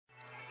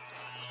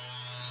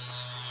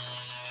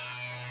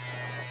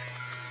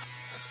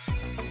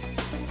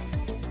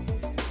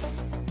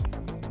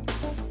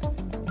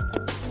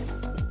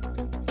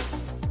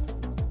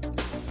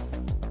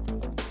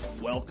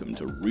Welcome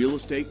to Real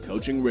Estate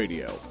Coaching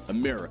Radio,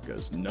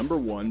 America's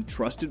 #1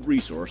 trusted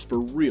resource for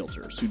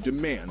realtors who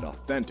demand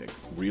authentic,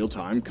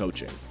 real-time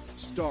coaching.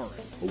 Starring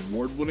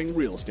award-winning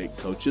real estate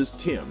coaches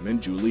Tim and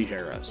Julie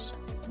Harris.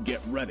 Get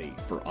ready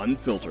for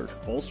unfiltered,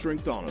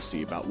 full-strength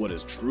honesty about what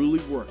is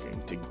truly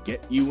working to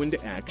get you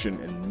into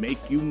action and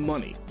make you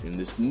money in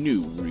this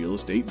new real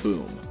estate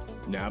boom.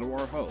 Now to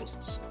our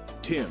hosts,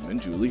 Tim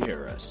and Julie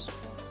Harris.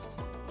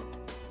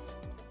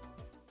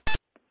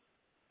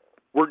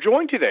 We're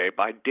joined today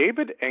by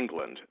David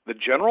England, the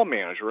General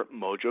Manager at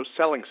Mojo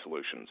Selling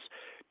Solutions.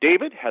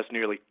 David has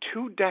nearly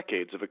 2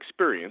 decades of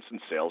experience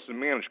in sales and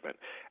management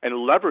and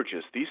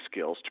leverages these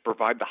skills to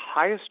provide the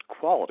highest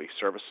quality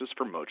services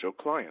for Mojo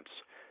clients.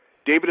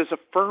 David is a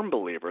firm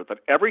believer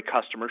that every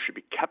customer should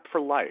be kept for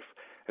life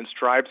and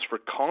strives for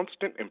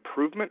constant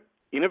improvement,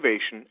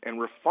 innovation, and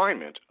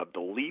refinement of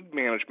the lead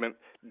management,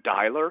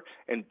 dialer,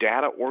 and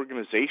data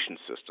organization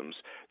systems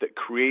that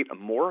create a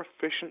more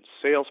efficient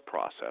sales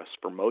process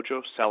for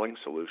Mojo Selling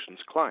Solutions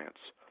clients.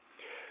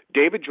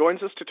 David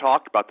joins us to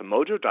talk about the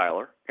Mojo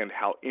Dialer and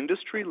how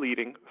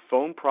industry-leading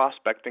phone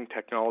prospecting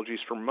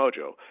technologies from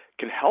Mojo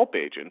can help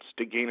agents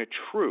to gain a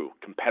true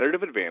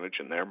competitive advantage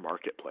in their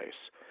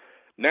marketplace.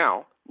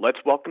 Now,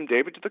 let's welcome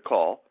David to the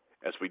call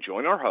as we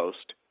join our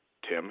host,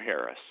 Tim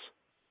Harris.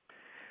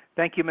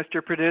 Thank you,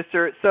 Mr.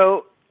 Producer.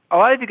 So a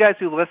lot of you guys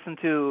who listen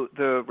to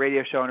the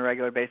radio show on a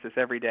regular basis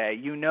every day,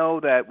 you know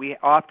that we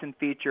often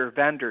feature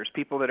vendors,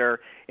 people that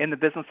are in the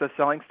business of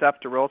selling stuff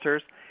to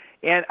realtors.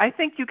 And I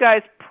think you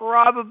guys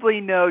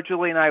probably know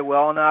Julie and I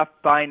well enough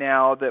by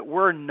now that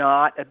we're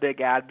not a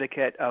big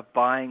advocate of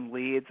buying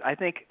leads. I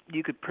think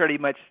you could pretty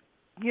much,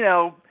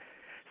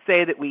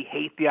 say that we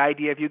hate the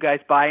idea of you guys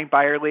buying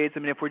buyer leads. I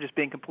mean, if we're just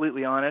being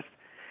completely honest.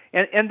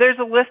 And there's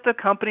a list of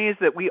companies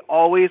that we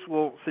always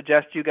will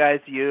suggest you guys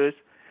use.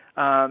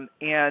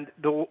 And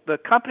the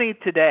company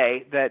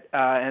today that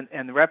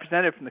and the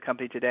representative from the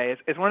company today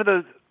is one of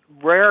those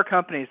rare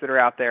companies that are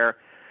out there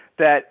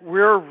that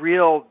we're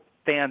real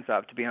fans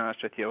of, to be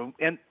honest with you.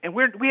 And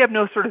we have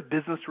no sort of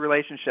business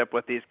relationship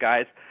with these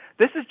guys.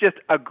 This is just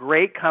a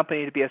great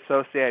company to be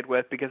associated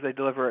with because they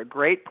deliver a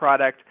great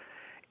product.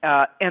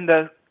 And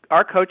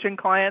our coaching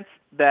clients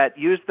that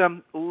use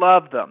them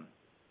love them.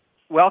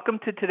 Welcome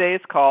to today's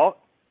call,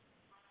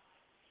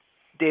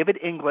 David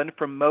England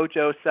from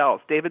Mojo Sells.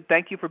 David,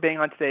 thank you for being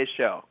on today's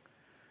show.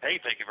 Hey,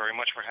 thank you very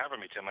much for having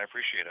me, Tim. I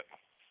appreciate it.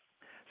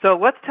 So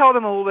let's tell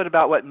them a little bit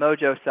about what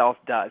Mojo Sells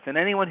does. And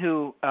anyone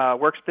who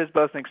works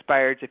FSBOs and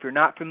expireds, if you're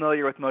not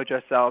familiar with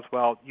Mojo Sells,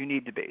 well, you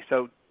need to be.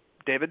 So,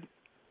 David?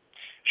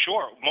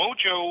 Sure.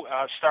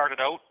 Mojo started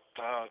out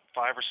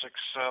 5 or 6,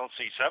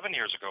 7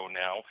 years ago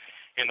now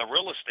in the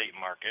real estate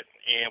market.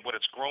 And what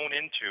it's grown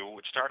into,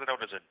 it started out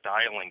as a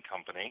dialing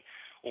company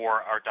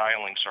or our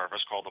dialing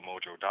service called the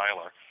Mojo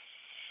Dialer.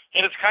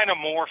 And it's kind of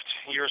morphed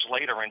years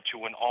later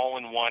into an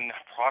all-in-one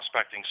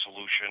prospecting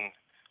solution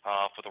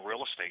for the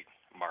real estate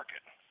market.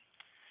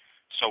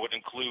 So it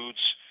includes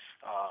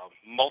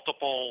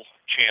multiple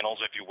channels,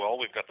 if you will.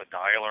 We've got the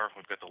dialer,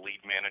 we've got the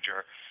lead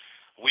manager,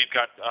 we've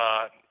got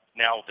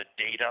now the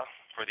data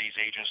for these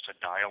agents to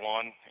dial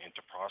on and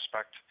to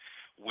prospect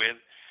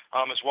with,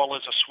 as well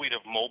as a suite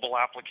of mobile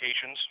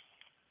applications.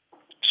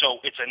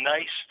 So it's a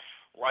nice,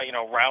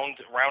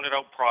 rounded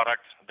out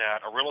product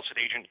that a real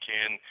estate agent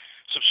can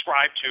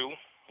subscribe to,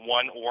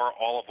 one or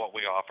all of what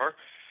we offer,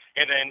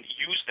 and then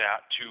use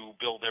that to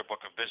build their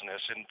book of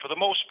business. And for the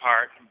most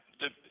part,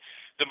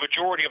 the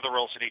majority of the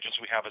real estate agents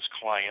we have as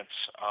clients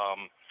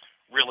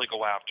really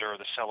go after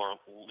the seller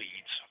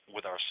leads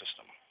with our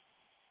system.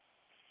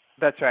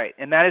 That's right,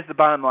 and that is the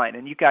bottom line.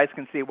 And you guys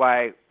can see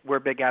why we're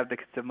big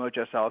advocates of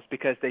Mojo Sells,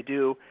 because they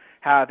do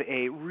have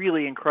a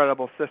really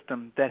incredible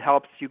system that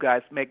helps you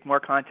guys make more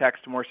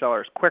contacts to more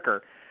sellers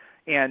quicker.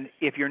 And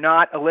if you're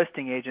not a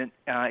listing agent,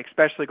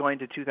 especially going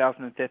to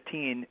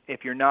 2015,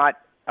 if you're not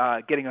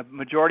getting a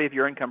majority of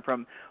your income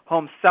from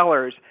home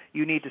sellers,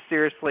 you need to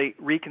seriously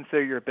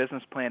reconsider your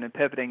business plan and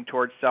pivoting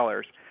towards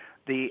sellers.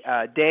 The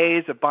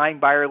days of buying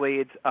buyer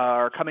leads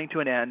are coming to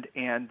an end,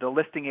 and the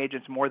listing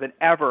agents more than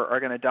ever are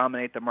going to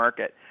dominate the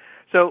market.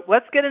 So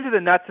let's get into the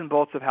nuts and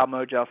bolts of how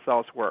Mojo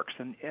Sells works.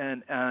 And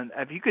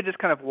if you could just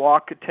kind of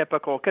walk a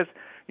typical, because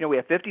we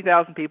have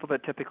 50,000 people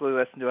that typically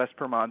listen to us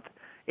per month,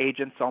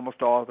 agents,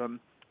 almost all of them.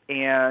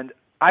 And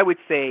I would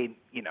say,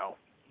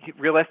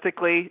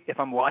 realistically, if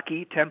I'm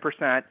lucky,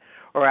 10%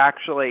 are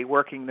actually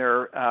working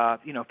their,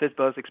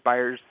 FSBOs,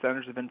 expires,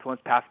 centers of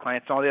influence, past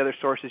clients, and all the other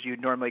sources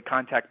you'd normally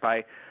contact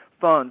by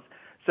phones.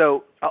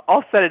 So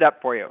I'll set it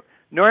up for you.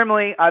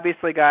 Normally,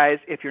 obviously, guys,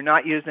 if you're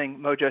not using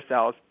Mojo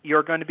Sells,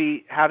 you're going to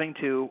be having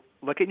to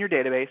look in your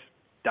database,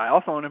 dial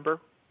a phone number,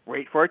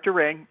 wait for it to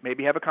ring,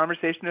 maybe have a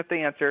conversation if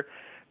they answer,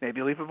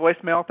 maybe leave a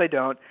voicemail if they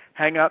don't,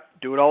 hang up,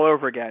 do it all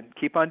over again,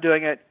 keep on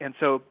doing it. And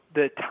so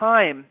the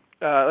time,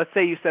 let's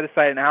say you set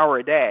aside an hour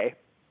a day,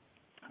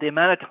 the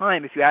amount of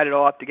time, if you add it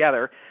all up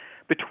together,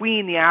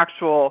 between the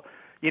actual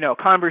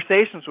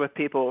conversations with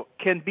people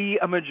can be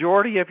a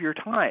majority of your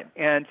time.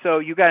 And so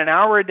you got an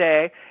hour a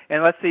day,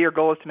 and let's say your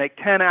goal is to make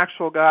 10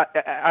 actual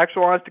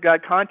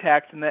honest-to-God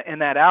contacts in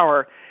that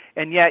hour,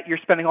 and yet you're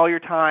spending all your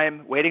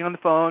time waiting on the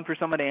phone for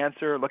someone to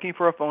answer, looking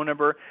for a phone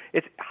number.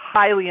 It's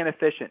highly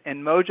inefficient,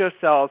 and Mojo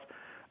Sells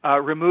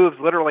removes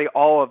literally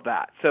all of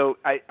that. So,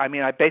 I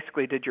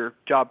basically did your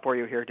job for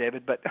you here,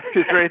 David, but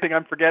is there anything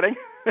I'm forgetting?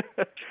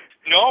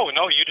 No,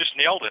 you just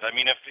nailed it. I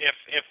mean,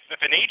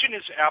 if an agent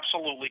is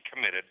absolutely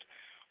committed,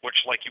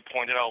 which, like you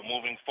pointed out,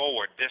 moving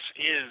forward, this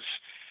is,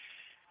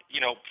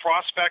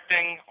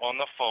 prospecting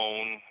on the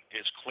phone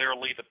is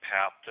clearly the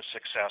path to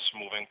success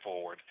moving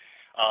forward.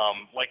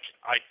 Like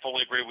I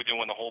fully agree with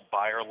you on the whole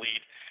buyer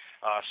lead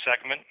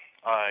segment.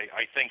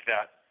 I think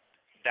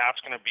that's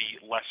going to be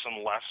less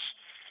and less.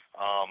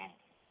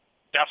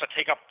 That's to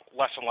take up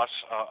less and less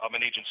of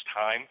an agent's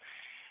time.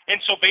 And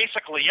so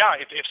basically,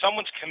 yeah, if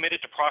someone's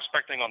committed to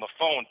prospecting on the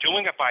phone,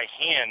 doing it by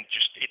hand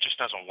it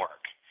just doesn't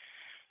work.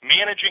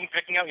 Managing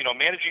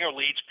your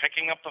leads,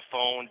 picking up the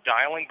phone,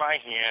 dialing by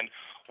hand,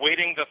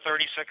 waiting the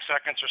 36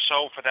 seconds or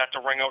so for that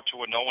to ring out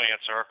to a no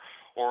answer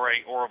or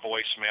a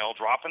voicemail,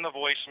 dropping the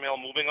voicemail,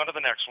 moving on to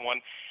the next one.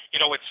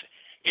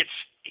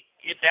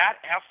 That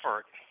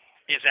effort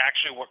is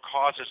actually what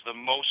causes the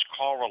most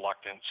call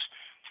reluctance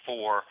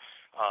for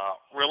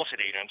real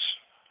estate agents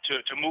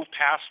to move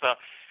past the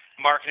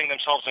marketing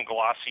themselves in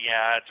glossy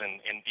ads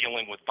and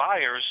dealing with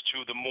buyers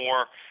to the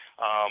more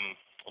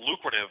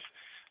lucrative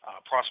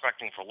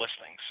prospecting for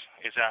listings.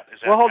 Is that?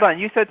 Well, hold on.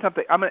 You said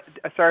something.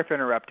 Sorry for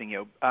interrupting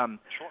you.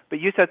 Sure. But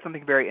you said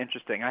something very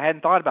interesting. I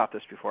hadn't thought about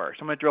this before,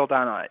 so I'm going to drill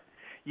down on it.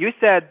 You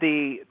said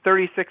the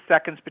 36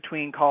 seconds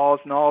between calls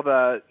and all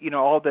the,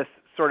 all this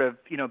sort of,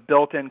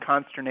 built-in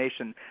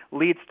consternation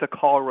leads to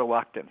call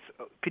reluctance.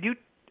 Could you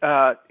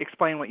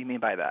explain what you mean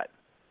by that?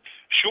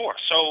 Sure.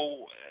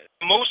 So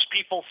most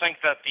people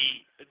think that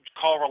the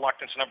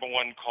number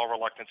one call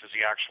reluctance is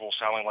the actual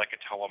selling like a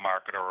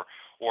telemarketer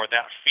or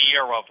that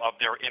fear of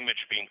their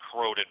image being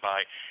corroded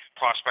by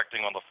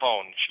prospecting on the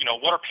phone.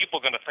 What are people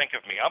going to think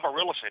of me? I'm a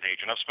real estate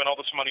agent. I've spent all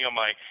this money on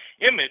my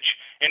image,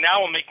 and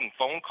now I'm making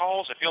phone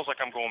calls. It feels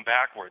like I'm going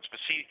backwards.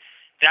 But see,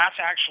 that's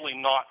actually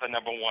not the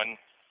number one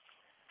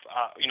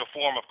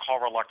form of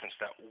call reluctance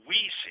that we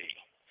see.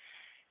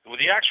 Well,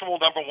 the actual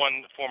number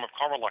one form of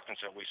call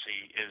reluctance that we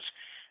see is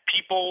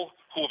people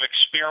who have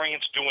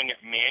experienced doing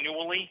it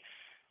manually.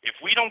 If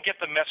we don't get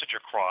the message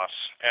across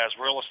as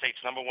real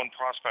estate's number one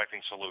prospecting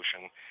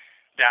solution,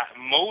 that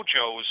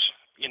Mojo's,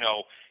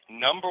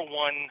 number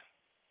one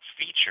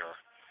feature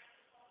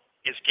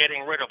is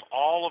getting rid of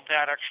all of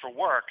that extra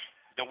work,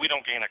 then we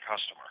don't gain a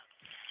customer.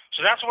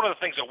 So that's one of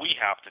the things that we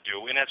have to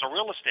do. And as a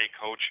real estate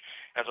coach,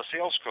 as a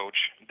sales coach,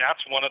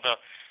 that's one of the,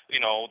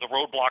 the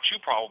roadblocks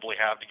you probably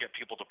have to get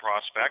people to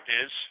prospect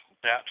is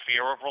that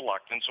fear of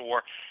reluctance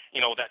or,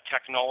 that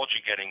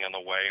technology getting in the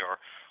way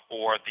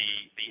or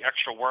the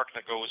extra work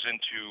that goes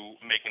into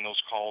making those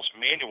calls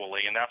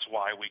manually, and that's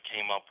why we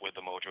came up with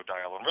the Mojo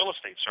Dial and Real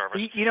Estate Service.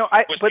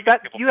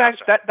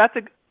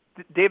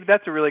 David,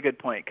 that's a really good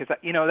point because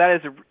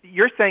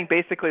you're saying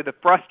basically the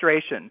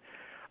frustration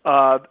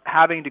of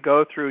having to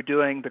go through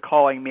doing the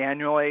calling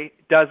manually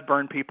does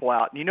burn people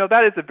out.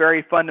 That is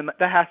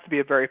that has to be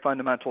a very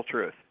fundamental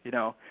truth.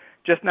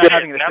 Just not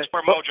having. And that's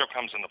where Mojo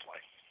comes into play.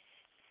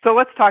 So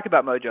let's talk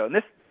about Mojo, and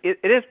it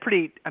is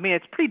pretty.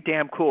 It's pretty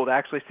damn cool to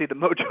actually see the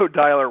Mojo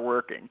dialer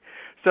working.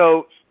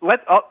 So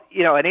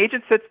an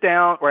agent sits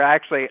down, or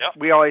actually,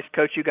 we always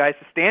coach you guys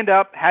to stand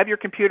up, have your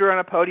computer on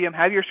a podium,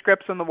 have your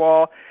scripts on the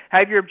wall,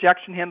 have your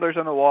objection handlers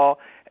on the wall.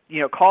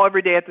 Call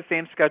every day at the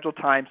same scheduled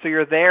time. So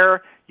you're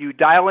there, you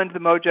dial into the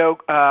Mojo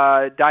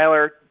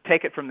dialer,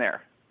 take it from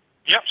there.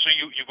 Yep. So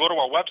you go to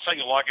our website,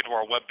 you log into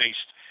our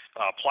web-based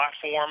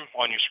platform.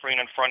 On your screen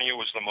in front of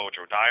you is the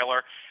Mojo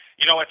dialer.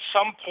 At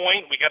some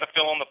point, we got to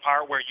fill in the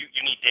part where you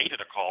need data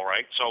to call,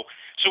 right? So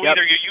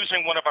either you're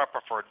using one of our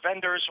preferred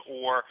vendors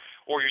or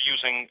you're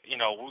using,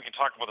 we can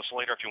talk about this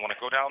later if you want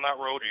to go down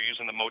that road, or you're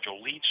using the Mojo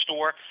Lead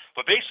Store.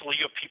 But basically,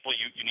 you have people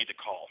you need to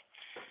call.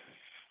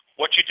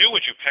 What you do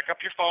is you pick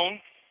up your phone,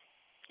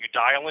 you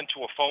dial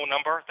into a phone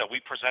number that we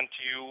present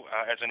to you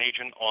as an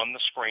agent on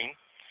the screen,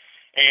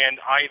 and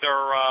either,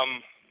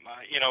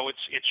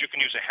 you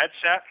can use a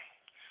headset.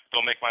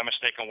 Don't make my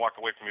mistake and walk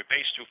away from your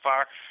base too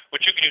far.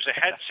 But you can use a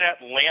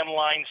headset,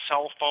 landline,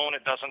 cell phone.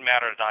 It doesn't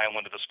matter to dial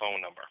into this phone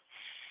number.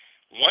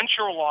 Once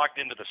you're logged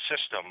into the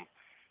system,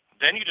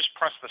 then you just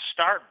press the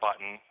start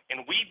button,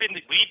 and we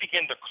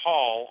begin to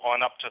call on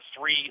up to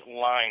 3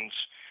 lines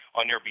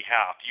on your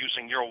behalf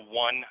using your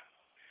one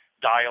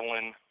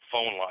dial-in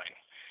phone line.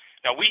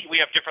 Now, we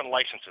have different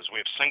licenses. We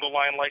have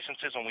single-line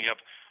licenses, and we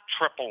have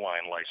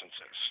triple-line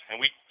licenses. And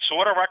we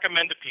sort of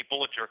recommend to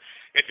people if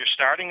you're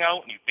starting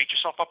out and you beat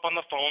yourself up on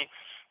the phone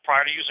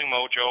prior to using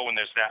Mojo and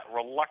there's that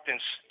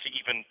reluctance to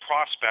even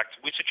prospect,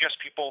 we suggest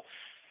people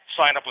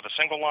sign up with a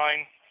single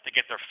line to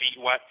get their feet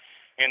wet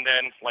and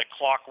then like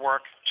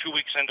clockwork, 2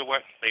 weeks into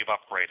it, they've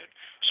upgraded.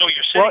 So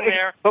you're sitting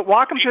there. But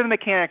walk them through the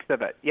mechanics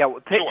of it. Yeah,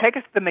 take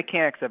us to the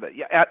mechanics of it.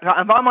 Yeah,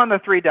 if I'm on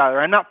the $3,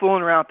 I'm not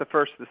fooling around with the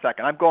first or the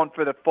second. I'm going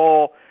for the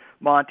full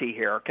Monty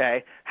here.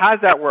 Okay, how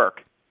does that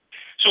work?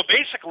 So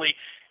basically,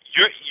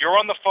 you're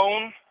on the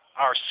phone.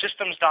 Our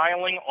system's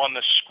dialing on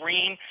the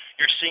screen.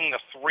 You're seeing the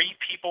 3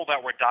 people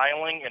that we're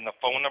dialing and the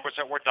phone numbers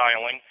that we're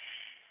dialing.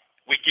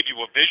 We give you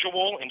a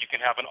visual, and you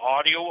can have an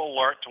audio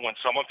alert to when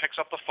someone picks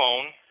up the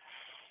phone.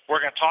 We're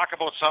going to talk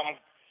about something.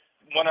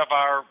 One of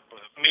our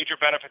major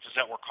benefits is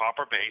that we're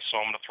copper-based, so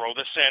I'm going to throw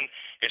this in.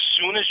 As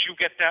soon as you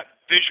get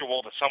that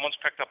visual that someone's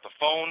picked up the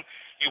phone,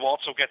 you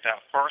also get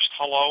that first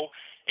hello,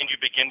 and you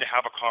begin to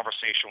have a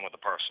conversation with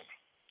the person.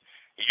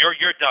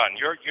 You're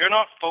done. You're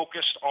not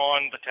focused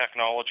on the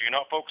technology. You're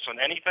not focused on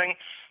anything.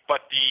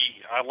 But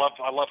I love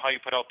how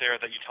you put out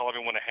there that you tell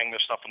everyone to hang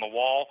their stuff on the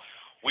wall.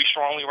 We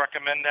strongly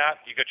recommend that.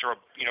 You get your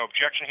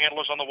objection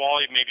handlers on the wall.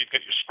 Maybe you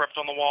get your script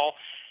on the wall,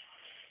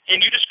 and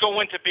you just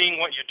go into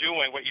being what you're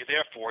doing, what you're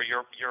there for.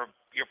 You're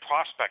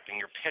prospecting.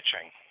 You're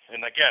pitching.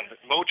 And again,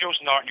 Mojo's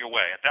not in your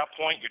way. At that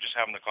point, you're just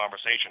having the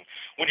conversation.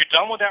 When you're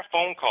done with that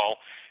phone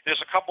call,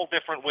 there's a couple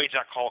different ways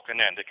that call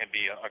can end. It can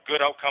be a good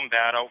outcome,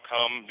 bad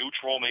outcome,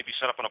 neutral, maybe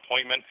set up an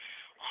appointment.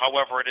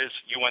 However it is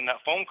you end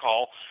that phone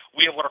call,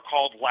 we have what are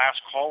called last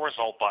call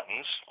result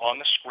buttons on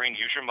the screen.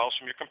 Use your mouse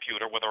from your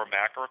computer, whether a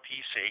Mac or a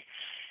PC,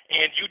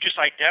 and you just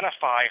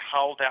identify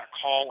how that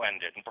call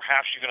ended. And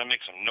perhaps you're going to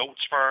make some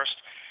notes first.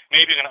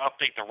 Maybe you're going to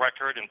update the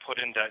record and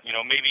put in that,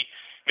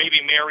 maybe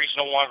Mary's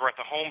no longer at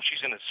the home.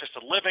 She's in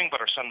assisted living,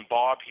 but her son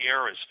Bob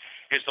here is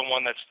the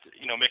one that's,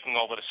 making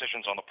all the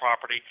decisions on the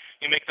property.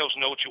 You make those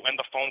notes, you end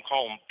the phone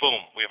call, and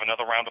boom, we have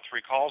another round of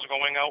 3 calls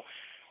going out,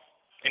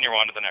 and you're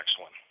on to the next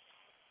one.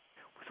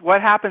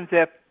 What happens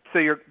if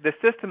the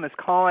system is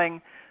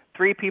calling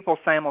 3 people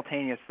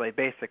simultaneously,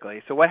 basically?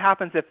 So what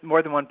happens if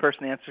more than one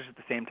person answers at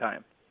the same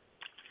time?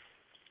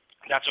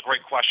 That's a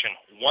great question.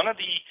 One of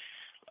the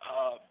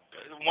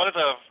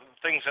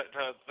things that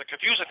the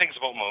confusing things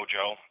about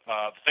Mojo,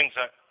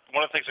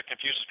 one of the things that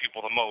confuses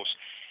people the most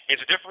is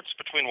the difference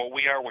between what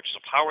we are, which is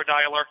a power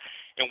dialer,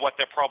 and what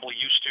they're probably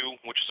used to,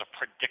 which is a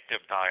predictive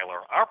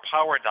dialer. Our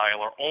power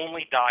dialer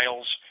only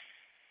dials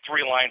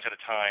 3 lines at a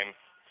time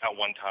at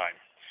one time.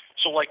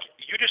 So to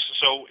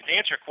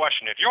answer your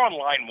question, if you're on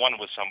line 1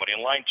 with somebody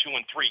and line 2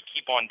 and 3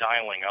 keep on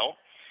dialing out,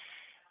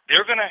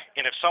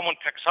 and if someone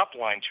picks up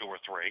line 2 or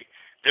 3,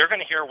 they're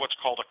going to hear what's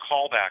called a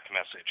callback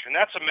message. And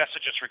that's a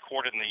message that's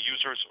recorded in the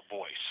user's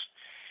voice.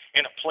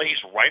 And it plays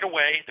right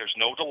away. There's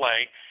no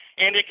delay.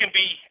 And it can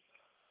be,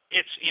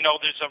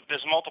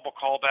 there's multiple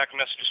callback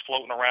messages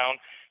floating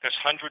around. There's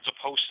hundreds of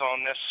posts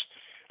on this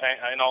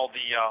and all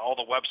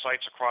the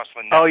websites across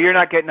the net. Oh, you're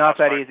not getting off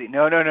that easy.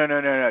 No.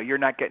 You're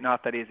not getting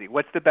off that easy.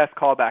 What's the best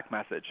callback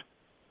message?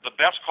 The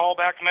best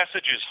callback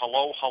message is,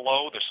 hello,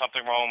 there's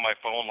something wrong with my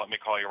phone. Let me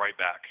call you right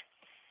back.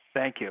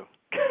 Thank you.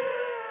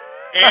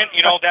 And,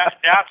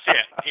 that's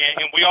it.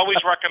 And we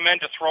always recommend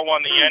to throw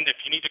on the end, if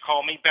you need to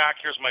call me back,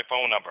 here's my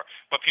phone number.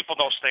 But people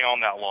don't stay on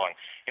that long.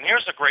 And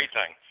here's the great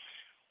thing.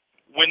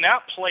 When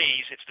that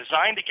plays, it's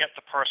designed to get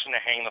the person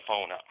to hang the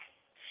phone up.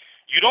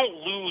 You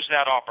don't lose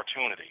that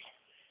opportunity.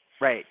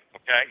 Right.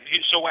 Okay?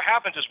 So what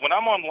happens is when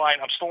I'm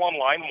still on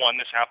line 1.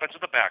 This happens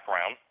in the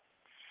background.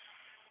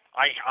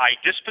 I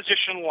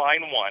disposition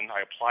line 1.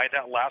 I apply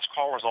that last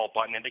call result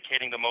button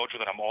indicating to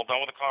Mojo that I'm all done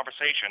with the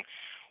conversation.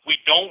 We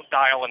don't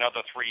dial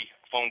another 3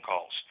 phone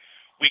calls.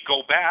 We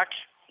go back,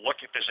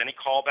 look if there's any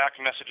callback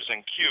messages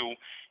in queue,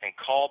 and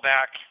call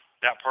back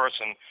that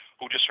person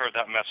who just heard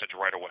that message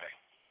right away.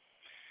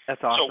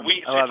 That's awesome.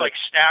 So it's like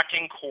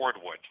stacking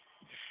cordwood.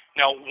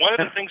 Now, one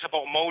of the things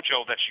about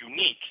Mojo that's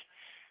unique,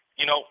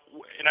 and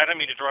I don't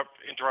mean to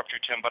interrupt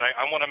you, Tim, but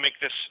I want to make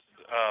this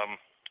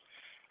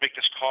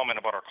comment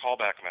about our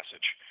callback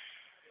message.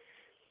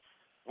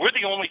 We're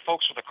the only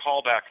folks with a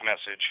callback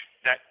message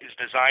that is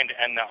designed to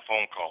end that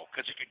phone call.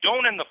 Because if you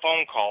don't end the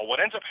phone call, what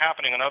ends up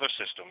happening in other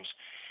systems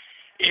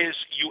is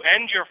you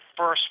end your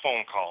first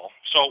phone call.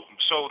 So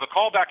the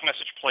callback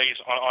message plays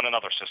on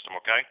another system,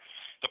 okay?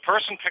 The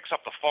person picks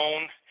up the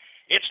phone.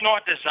 It's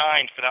not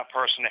designed for that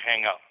person to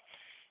hang up.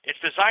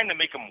 It's designed to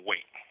make them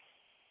wait.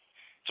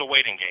 It's a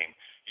waiting game.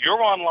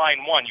 You're on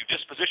line 1. You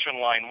disposition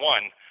line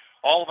 1.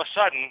 All of a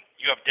sudden,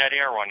 you have dead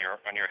air on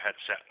your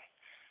headset.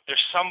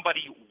 There's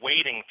somebody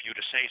waiting for you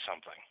to say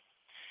something.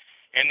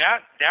 And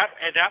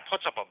that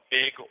puts up a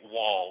big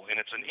wall, and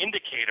it's an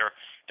indicator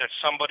that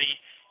somebody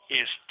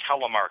is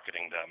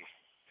telemarketing them.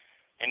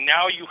 And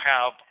now you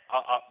have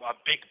a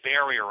big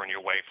barrier in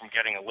your way from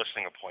getting a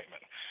listing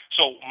appointment.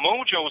 So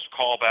Mojo's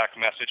callback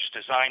message is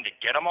designed to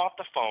get them off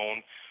the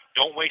phone,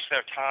 don't waste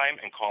their time,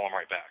 and call them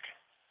right back.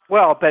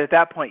 Well, but at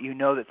that point, you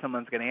know that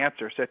someone's going to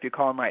answer. So if you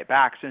call them right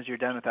back, as soon as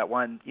you're done with that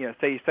one,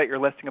 say you set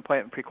your listing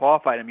appointment,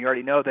 pre-qualified them, you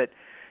already know that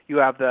you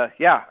have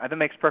that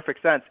makes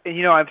perfect sense. And,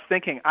 I was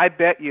thinking, I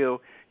bet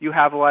you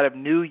have a lot of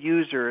new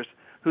users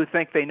who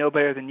think they know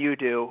better than you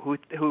do,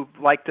 who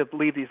like to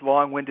leave these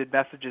long-winded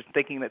messages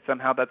thinking that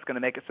somehow that's going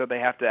to make it so they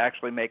have to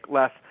actually make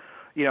less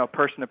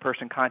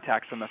person-to-person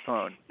contacts on the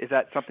phone. Is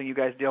that something you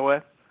guys deal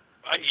with?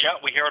 Yeah,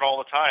 we hear it all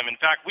the time. In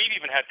fact, we've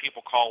even had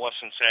people call us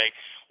and say,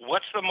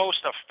 what's the most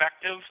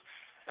effective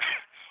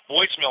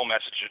voicemail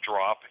message to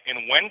drop,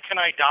 and when can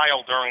I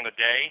dial during the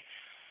day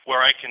where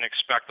I can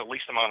expect the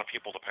least amount of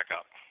people to pick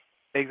up?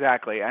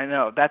 Exactly. I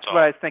know. That's what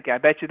I was thinking. I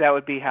bet you that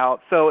would be how.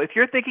 So if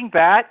you're thinking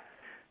that,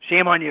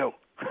 shame on you.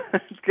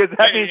 Because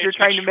that means you're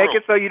trying to make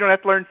it so you don't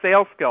have to learn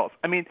sales skills.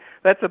 I mean,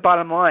 that's the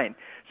bottom line.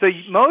 So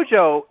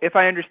Mojo, if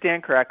I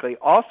understand correctly,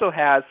 also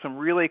has some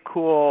really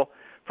cool,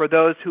 for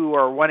those who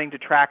are wanting to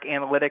track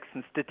analytics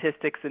and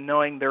statistics and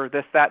knowing they're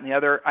this, that, and the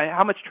other,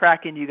 how much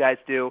tracking do you guys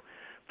do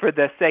for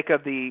the sake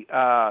of the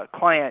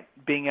client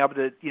being able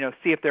to,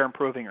 see if they're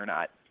improving or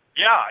not?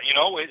 Yeah,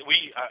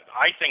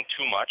 I think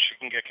too much. It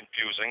can get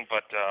confusing,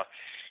 but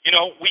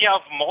we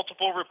have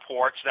multiple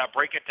reports that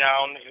break it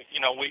down.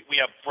 We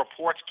have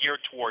reports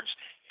geared towards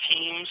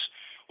teams.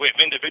 We have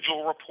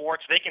individual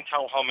reports. They can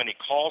tell how many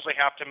calls they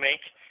have to make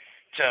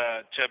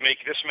to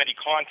make this many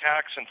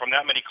contacts, and from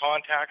that many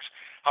contacts,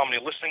 how many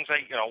listing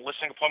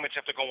appointments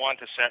have to go on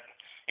to set,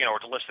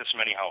 or to list this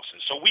many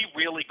houses. So we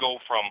really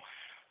go from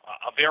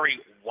a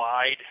very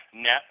wide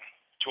net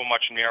to a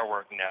much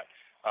narrower net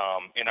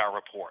in our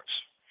reports.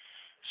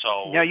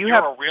 So now you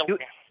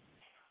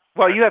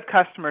have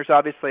customers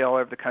obviously all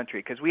over the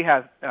country, because we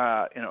have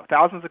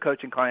thousands of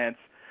coaching clients.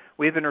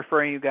 We've been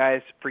referring you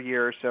guys for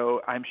years,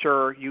 so I'm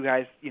sure you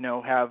guys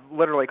have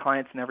literally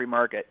clients in every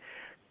market.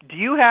 Do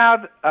you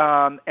have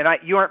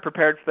you aren't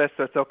prepared for this,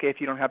 so it's okay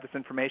if you don't have this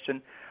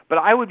information, but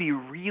I would be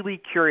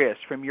really curious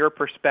from your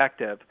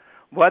perspective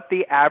what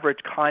the average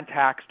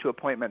contacts to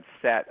appointments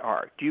set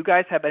are. Do you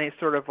guys have any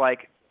sort of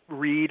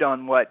read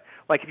on what,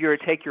 if you were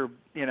to take your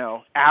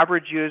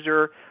average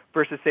user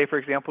versus, say, for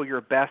example,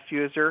 your best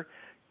user?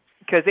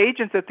 Because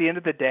agents, at the end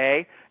of the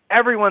day,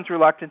 everyone's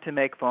reluctant to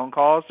make phone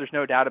calls. There's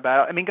no doubt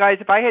about it. I mean, guys,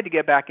 if I had to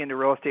get back into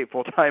real estate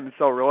full-time and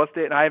sell real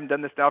estate, and I haven't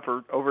done this now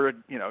for over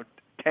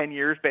 10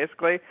 years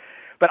basically,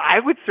 but I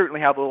would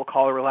certainly have a little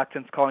call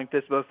reluctance calling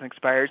FSBOs and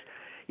expires,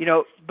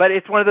 but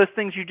it's one of those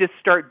things you just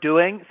start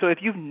doing. So if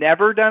you've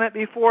never done it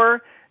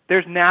before,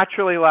 there's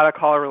naturally a lot of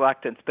call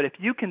reluctance. But if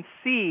you can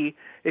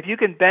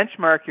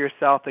benchmark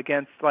yourself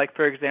against,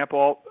 for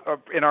example,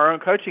 in our own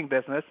coaching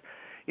business,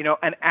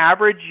 an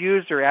average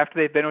user after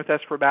they've been with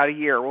us for about a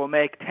year will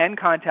make 10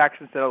 contacts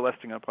instead of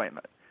listing an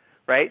appointment,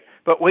 right?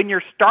 But when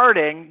you're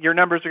starting, your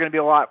numbers are going to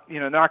be a lot,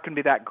 not going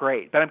to be that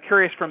great. But I'm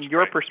curious from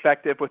your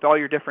perspective with all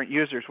your different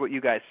users, what you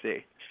guys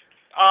see.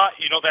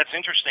 That's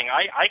interesting.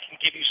 I can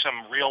give you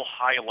some real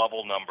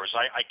high-level numbers.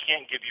 I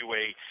can't give you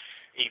a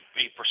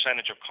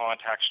percentage of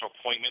contacts to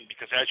appointment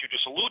because, as you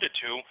just alluded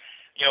to,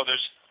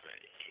 there's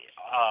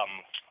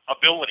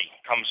ability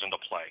comes into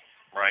play,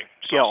 right?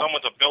 So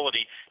someone's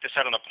ability to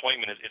set an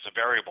appointment is a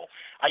variable.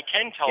 I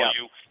can tell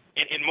you,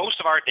 in most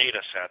of our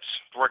data sets,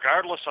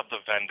 regardless of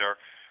the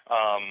vendor,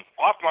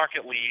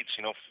 off-market leads,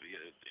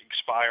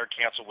 expired,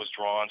 cancel,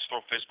 withdrawn, throw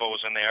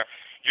FSBOs in there,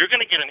 you're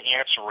going to get an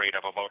answer rate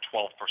of about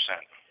 12%.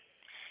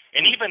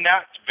 And even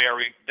that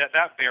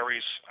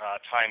varies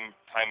time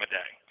of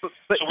day.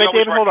 But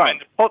David,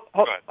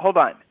 hold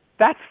on.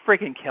 That's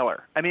freaking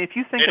killer. I mean, if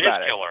you think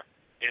about it. It is killer.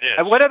 It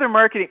is. What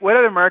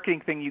other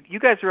marketing thing you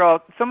guys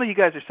are some of you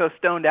guys are so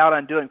stoned out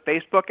on doing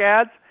Facebook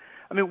ads.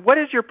 I mean, what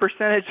is your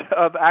percentage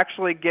of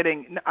actually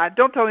getting,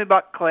 don't tell me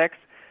about clicks,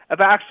 of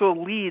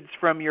actual leads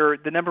from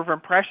the number of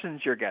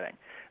impressions you're getting?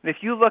 And if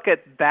you look at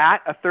that,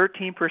 a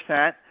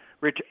 13%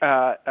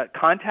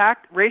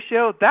 contact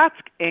ratio, that's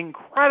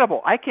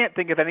incredible. I can't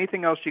think of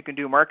anything else you can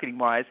do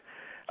marketing-wise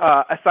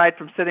aside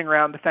from sitting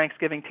around the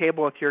Thanksgiving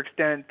table with your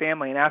extended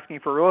family and asking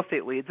for real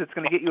estate leads. It's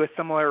going to get you a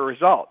similar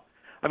result.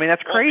 I mean,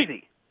 that's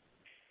crazy.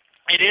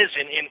 It is,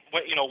 and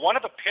one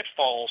of the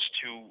pitfalls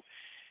to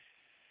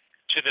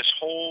this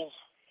whole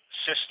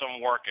system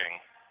working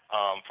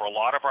for a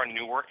lot of our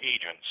newer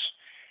agents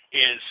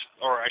is,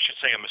 or I should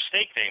say a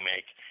mistake they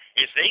make,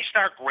 is they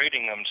start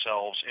grading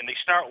themselves and they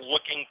start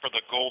looking for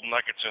the gold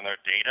nuggets in their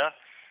data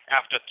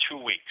after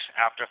 2 weeks,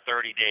 after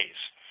 30 days.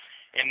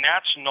 And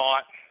that's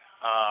not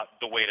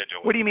the way to do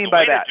it. What do you mean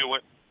by that?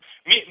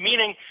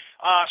 Meaning,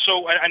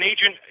 so an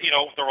agent,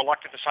 they're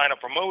reluctant to sign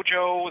up for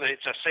Mojo.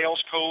 It's a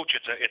sales coach.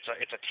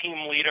 It's a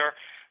team leader.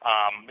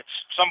 It's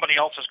somebody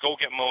else's go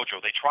get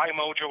Mojo. They try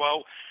Mojo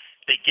out.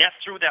 They get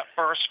through that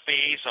first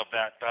phase of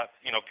that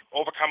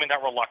overcoming that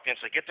reluctance.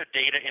 They get their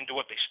data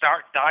into it. They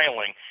start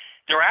dialing.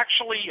 They're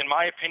actually, in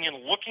my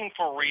opinion, looking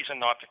for a reason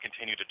not to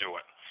continue to do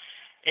it.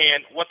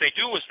 And what they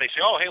do is they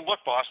say, oh, hey,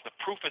 look, boss, the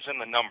proof is in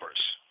the numbers.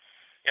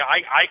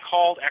 I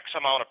called X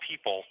amount of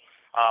people.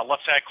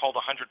 Let's say I called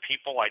 100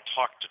 people. I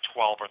talked to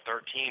 12 or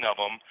 13 of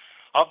them.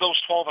 Of those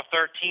 12 or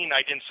 13,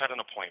 I didn't set an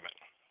appointment.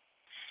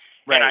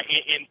 Right.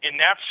 And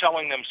that's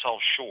selling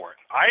themselves short.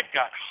 I've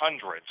got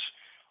hundreds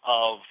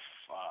of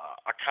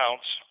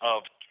accounts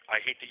of, I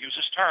hate to use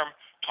this term,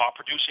 top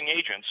producing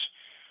agents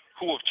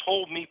who have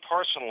told me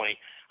personally,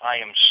 I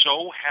am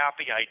so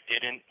happy I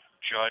didn't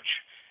judge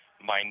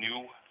my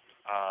new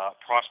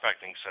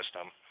prospecting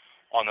system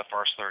on the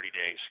first 30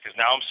 days. Because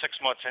now I'm 6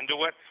 months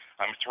into it,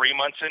 I'm 3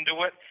 months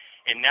into it,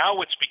 And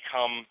now it's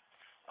become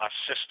a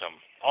system,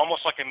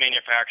 almost like a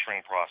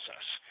manufacturing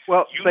process.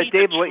 Well, you but need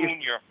Dave, to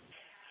tune your...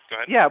 Go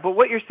ahead. Yeah, but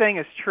what you're saying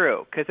is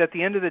true, because at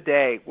the end of the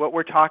day, what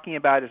we're talking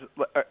about is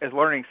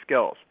learning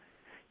skills.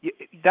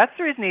 That's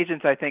the reason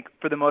agents, I think,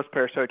 for the most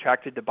part, are so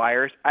attracted to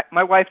buyers.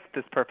 My wife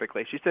said this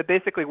perfectly. She said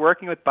basically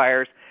working with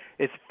buyers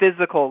is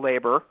physical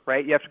labor,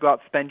 right? You have to go out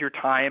and spend your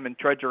time and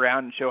trudge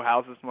around and show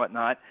houses and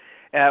whatnot.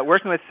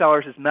 Working with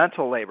sellers is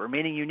mental labor,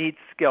 meaning you need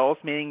skills,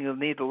 meaning you'll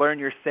need to learn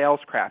your sales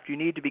craft. You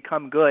need to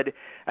become good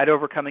at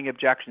overcoming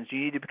objections. You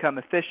need to become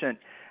efficient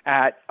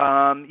at,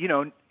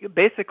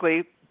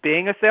 basically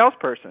being a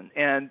salesperson.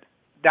 And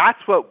that's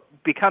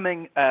what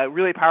becoming a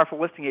really powerful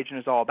listing agent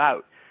is all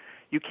about.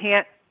 You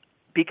can't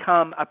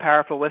become a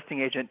powerful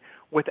listing agent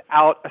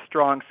without a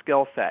strong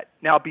skill set.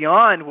 Now,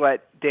 beyond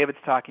what David's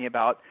talking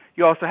about,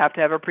 you also have to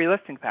have a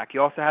pre-listing pack.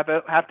 You also have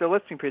to have a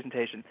listing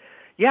presentation.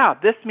 Yeah,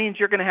 this means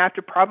you're going to have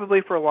to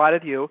probably, for a lot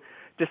of you,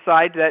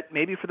 decide that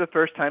maybe for the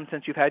first time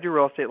since you've had your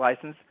real estate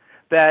license,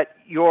 that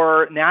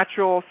your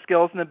natural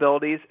skills and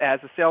abilities as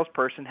a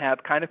salesperson have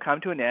kind of come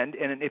to an end.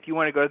 And if you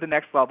want to go to the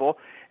next level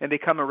and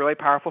become a really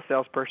powerful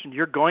salesperson,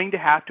 you're going to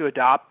have to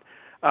adopt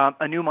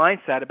a new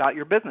mindset about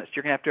your business.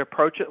 You're going to have to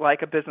approach it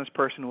like a business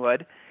person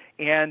would.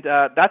 And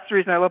that's the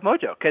reason I love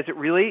Mojo, because it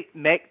really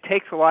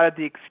takes a lot of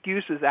the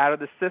excuses out of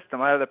the system,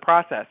 out of the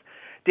process.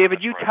 David,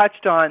 That's you right.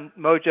 touched on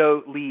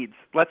Mojo Leads.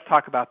 Let's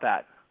talk about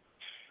that.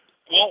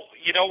 Well,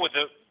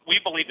 we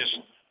believe there's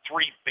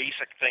three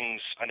basic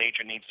things an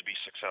agent needs to be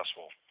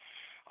successful.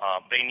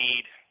 They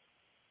need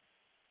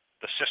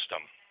the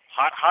system.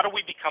 How do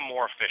we become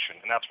more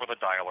efficient? And that's where the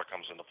dialer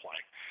comes into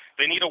play.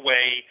 They need a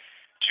way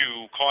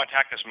to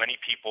contact as many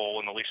people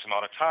in the least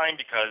amount of time,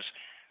 because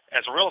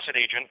as a real estate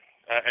agent,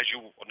 as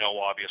you know,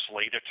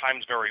 obviously, their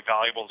time's very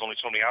valuable. There's only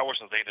so many hours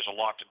in the day. There's a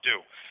lot to do.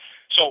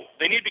 So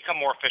they need to become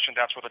more efficient.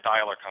 That's where the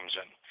dialer comes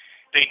in.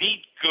 They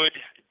need good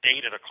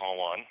data to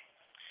call on,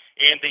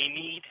 and they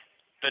need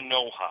the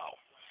know-how.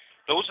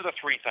 Those are the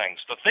three things.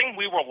 The thing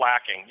we were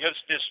lacking,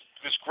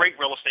 there's great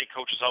real estate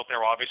coaches out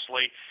there,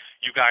 obviously.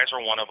 You guys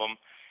are one of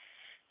them.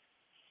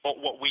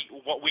 But what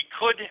we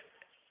could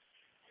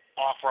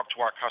offer up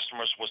to our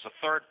customers was the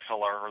third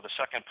pillar, or the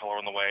second pillar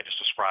in the way I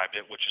just described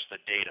it, which is the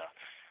data.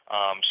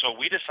 So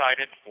we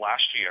decided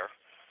last year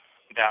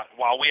that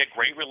while we had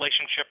great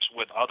relationships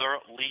with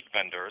other lead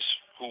vendors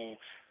who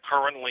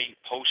currently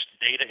post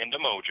data into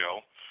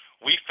Mojo,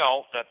 we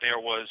felt that there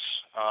was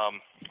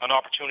an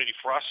opportunity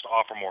for us to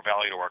offer more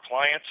value to our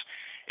clients,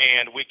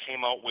 and we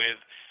came out with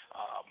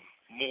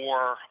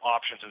more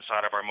options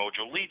inside of our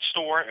Mojo Lead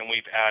Store, and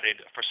we've added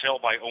for sale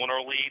by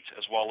owner leads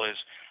as well as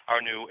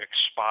our new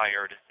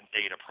expired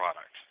data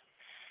product.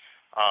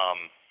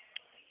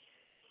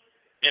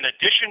 In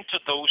addition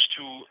to those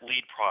two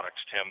lead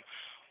products, Tim,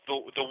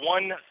 the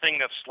one thing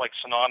that's like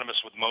synonymous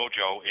with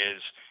Mojo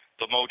is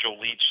the Mojo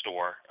Lead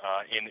Store,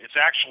 and it's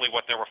actually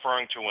what they're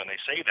referring to when they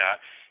say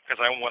that,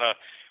 because I want to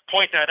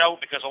point that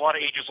out, because a lot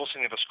of agents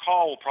listening to this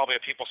call will probably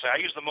have people say,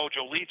 I use the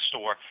Mojo Lead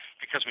Store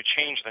because we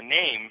changed the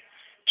name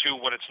to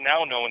what it's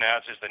now known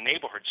as is the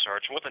neighborhood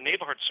search. And what the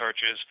neighborhood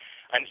search is,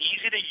 an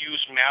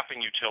easy-to-use mapping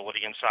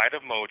utility inside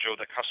of Mojo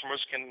that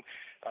customers can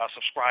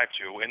subscribe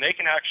to, and they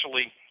can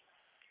actually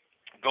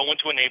go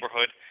into a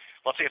neighborhood.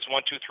 Let's say it's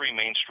 123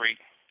 Main Street.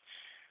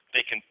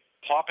 They can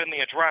pop in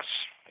the address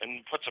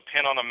and puts a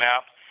pin on a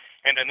map,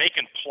 and then they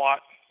can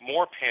plot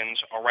more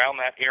pins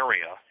around that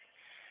area.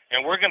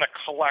 And we're going to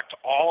collect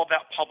all of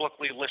that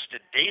publicly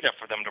listed data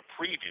for them to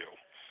preview.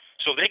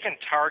 So they can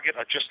target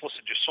a just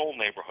listed, just sold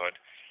neighborhood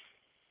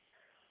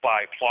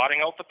by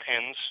plotting out the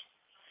pins.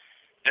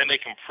 Then they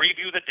can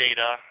preview the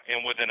data,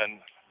 and within a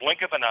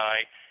blink of an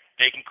eye,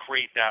 they can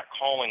create that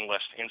calling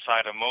list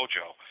inside of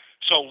Mojo.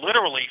 So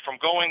literally, from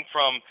going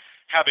from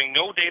having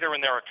no data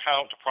in their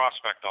account to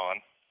prospect on,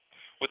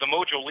 with the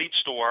Mojo Lead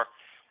Store,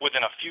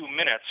 within a few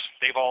minutes,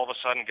 they've all of a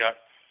sudden got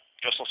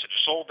just listed,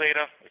 just sold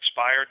data,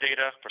 expired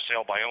data, for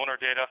sale by owner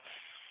data,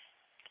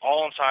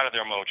 all inside of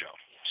their Mojo.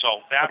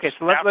 So that's okay.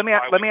 So let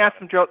me ask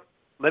some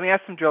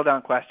drill down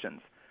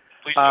questions.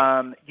 Please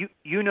do.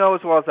 You know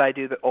as well as I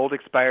do that old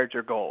expireds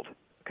are gold.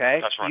 Okay.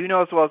 That's right. You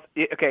know as well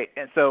as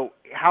and so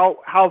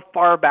how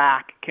far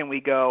back can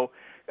we go?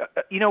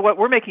 You know what?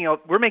 We're making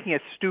a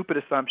stupid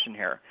assumption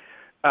here.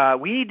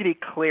 We need to be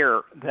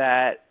clear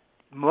that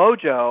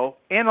Mojo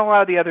and a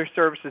lot of the other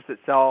services that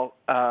sell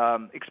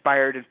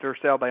expired and for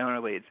sale by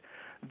owner leads,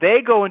 they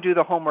go and do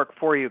the homework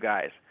for you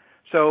guys.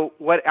 So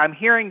what I'm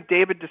hearing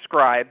David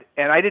describe,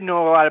 and I didn't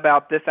know a lot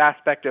about this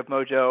aspect of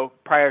Mojo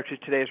prior to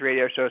today's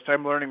radio show, so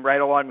I'm learning right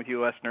along with you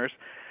listeners,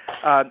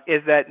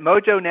 is that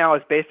Mojo now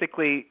is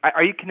basically,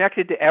 are you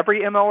connected to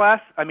every MLS?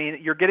 I mean,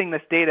 you're getting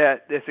this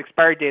data, this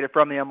expired data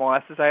from the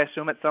MLSs, I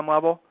assume, at some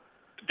level?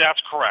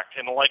 That's correct.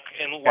 And like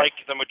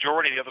the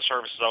majority of the other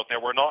services out there,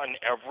 we're not in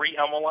every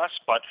MLS,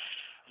 but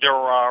there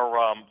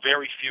are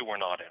very few we're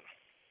not in.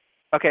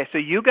 Okay, so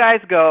you guys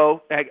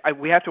go,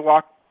 we have to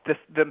walk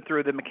them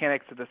through the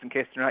mechanics of this in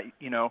case they're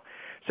not,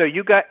 So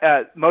you got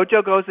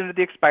Mojo goes into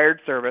the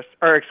expired service,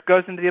 or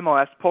goes into the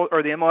MLS,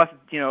 or the MLS,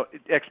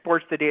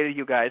 exports the data to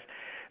you guys.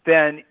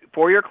 then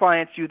for your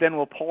clients, you then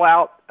will pull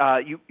out,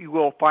 you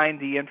will find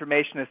the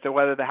information as to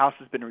whether the house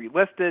has been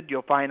relisted.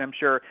 You'll find, I'm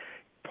sure,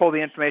 pull the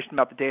information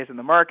about the days in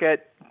the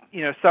market,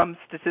 some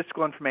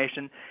statistical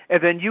information,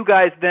 and then you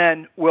guys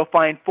then will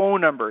find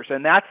phone numbers,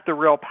 and that's the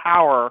real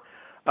power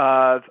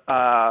of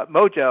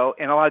Mojo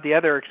and a lot of the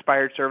other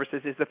expired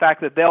services is the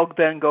fact that they'll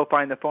then go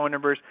find the phone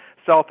numbers,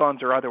 cell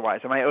phones or otherwise.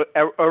 Am I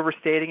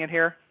overstating it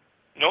here?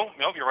 No,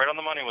 you're right on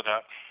the money with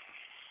that.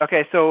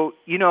 Okay, so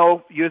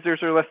users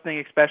are listening,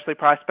 especially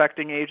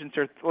prospecting agents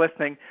are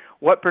listening.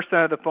 What %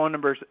 of the phone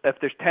numbers, if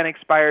there's 10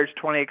 expires,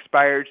 20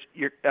 expires,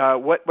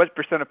 what %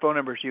 of phone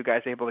numbers are you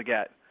guys able to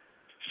get?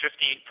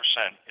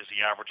 58% is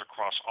the average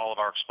across all of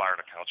our expired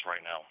accounts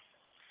right now.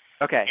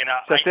 Okay, and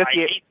so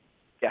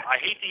I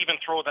hate to even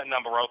throw that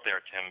number out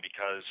there, Tim,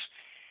 because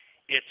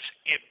it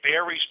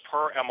varies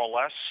per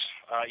MLS.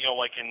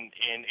 Like in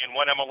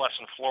one MLS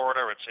in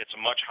Florida, it's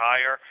much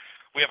higher.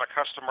 We have a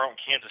customer out in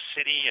Kansas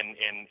City, and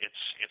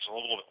it's a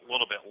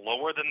little bit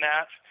lower than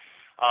that.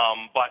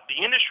 But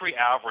the industry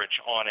average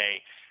on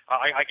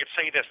I could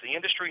say this: the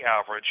industry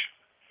average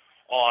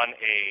on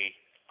a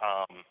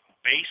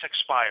base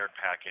expired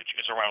package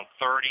is around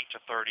 30 to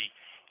 38%.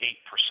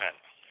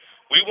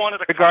 We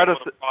wanted to come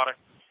up with a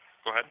product.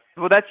 Go ahead.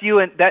 Well, that's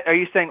you. And are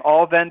you saying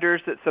all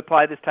vendors that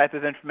supply this type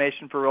of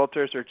information for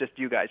realtors, or just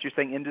you guys? You're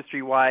saying industry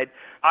wide.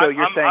 So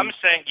I'm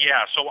saying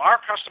yeah. So our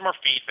customer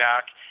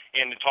feedback.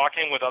 In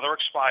talking with other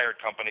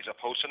expired companies that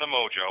post into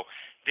Mojo,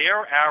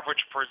 their average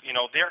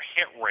their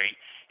hit rate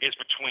is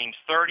between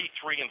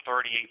 33 and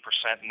 38%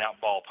 in that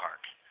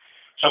ballpark.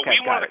 So we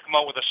wanted to come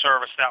out with a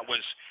service that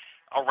was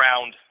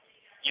around,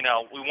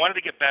 we wanted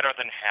to get better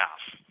than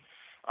half.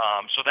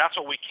 So that's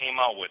what we came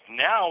out with.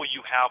 Now you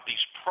have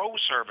these pro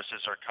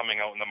services are coming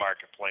out in the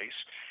marketplace,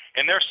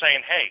 and they're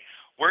saying, hey,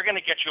 we're going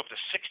to get you up to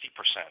 60%.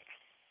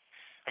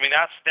 I mean,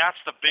 that's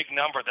the big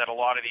number that a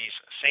lot of these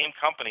same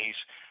companies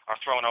are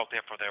throwing out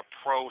there for their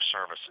pro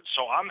services.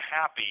 So I'm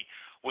happy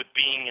with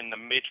being in the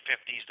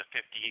mid-50s to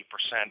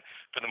 58%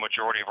 for the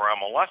majority of our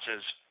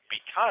MLSs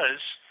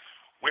because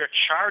we're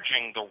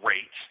charging the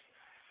rate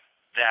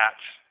that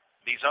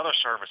these other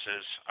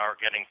services are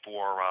getting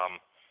for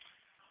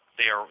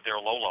their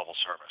low-level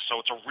service. So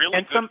it's a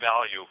really good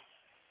value.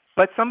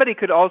 But they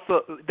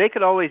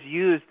could always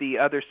use the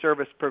other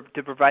service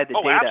to provide the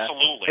data.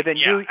 Absolutely. And then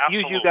use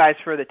you guys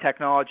for the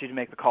technology to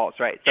make the calls,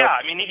 right? So, yeah,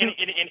 I mean,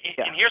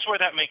 and here's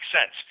where that makes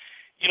sense.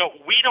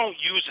 We don't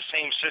use the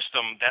same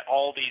system that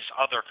all these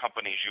other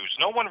companies use.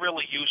 No one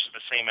really uses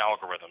the same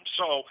algorithm.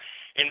 So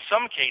in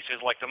some cases,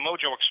 like the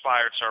Mojo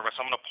Expired service,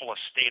 I'm going to pull a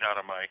state out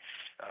of my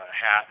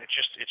hat. It's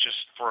just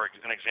for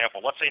an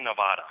example. Let's say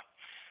Nevada.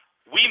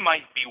 We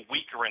might be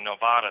weaker in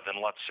Nevada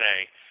than, let's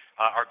say,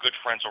 our good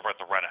friends over at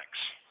the Red X.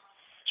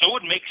 So it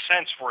would make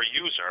sense for a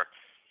user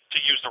to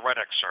use the Red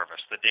X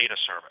service, the data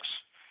service.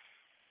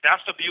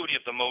 That's the beauty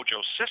of the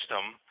Mojo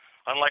system.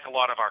 Unlike a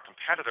lot of our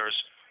competitors,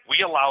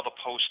 we allow the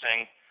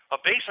posting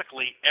of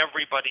basically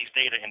everybody's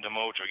data into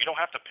Mojo. You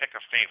don't have to pick a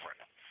favorite.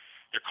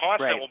 Your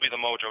constant will be the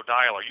Mojo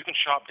dialer. You can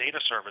shop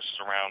data services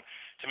around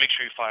to make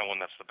sure you find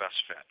one that's the best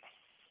fit.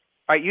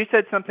 All right, you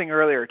said something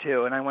earlier,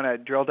 too, and I want to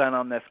drill down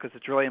on this because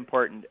it's really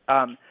important.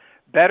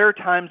 Better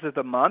times of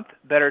the month,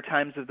 better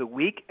times of the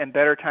week, and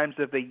better times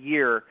of the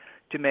year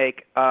to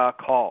make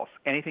calls.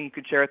 Anything you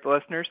could share with the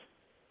listeners?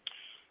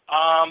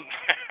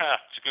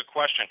 It's a good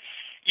question.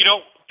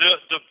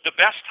 The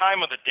best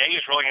time of the day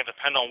is really going to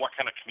depend on what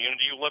kind of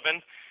community you live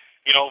in.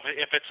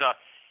 If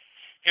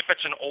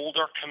it's an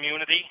older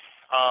community,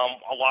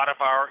 a lot of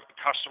our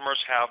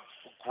customers have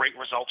great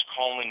results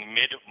calling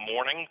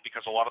mid-morning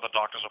because a lot of the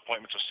doctor's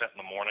appointments are set in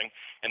the morning,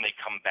 and they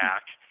come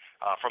back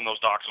from those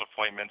doctor's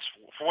appointments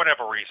for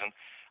whatever reason.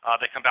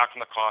 They come back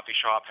from the coffee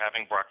shop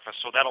having breakfast.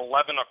 So that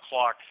 11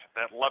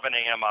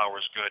 a.m. hour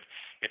is good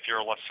if you're,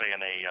 let's say,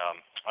 in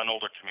an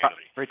older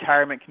community.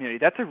 Retirement community.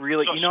 That's a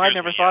really, I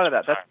never thought of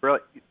that. That's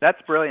brilliant.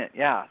 That's brilliant,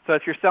 yeah. So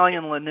if you're selling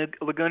in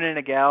Laguna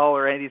Niguel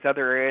or any of these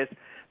other areas,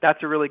 that's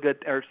a really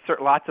good, or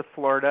lots of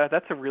Florida.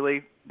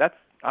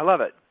 I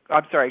love it.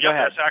 I'm sorry, go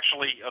ahead. That's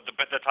actually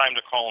the time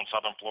to call in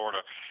Southern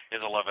Florida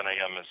is 11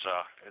 a.m. is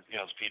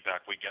the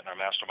feedback we get in our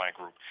mastermind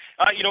group.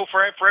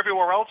 For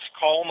everywhere else,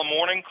 call in the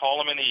morning,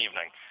 call them in the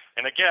evening.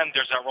 And again,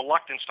 there's that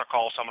reluctance to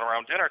call someone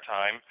around dinner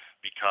time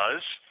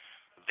because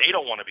they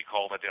don't want to be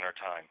called at dinner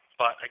time.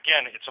 But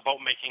again, it's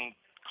about making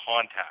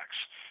contacts.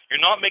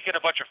 You're not making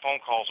a bunch of phone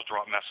calls to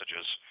drop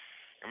messages.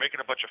 You're making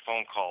a bunch of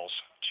phone calls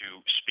to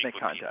speak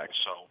with contacts.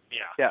 People. So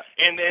yeah.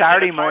 And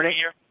Saturday morning.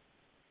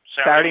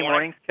 Saturday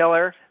morning's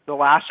killer. The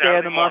last day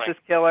of the month is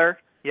killer.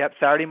 Yep,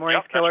 Saturday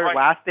morning's killer. Right.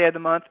 Last day of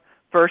the month.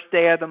 First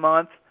day of the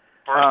month.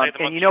 First day of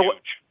the month is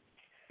huge.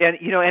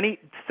 And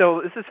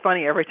so this is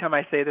funny. Every time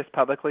I say this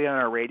publicly on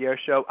our radio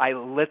show, I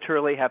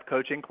literally have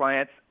coaching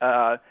clients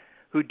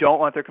who don't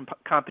want their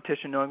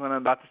competition knowing what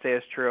I'm about to say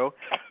is true.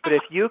 But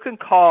if you can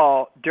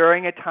call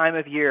during a time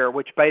of year,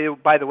 which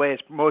by the way is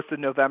most of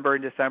November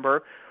and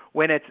December,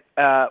 when it's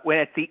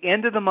the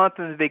end of the month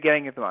and the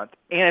beginning of the month,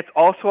 and it's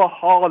also a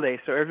holiday,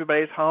 so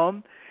everybody's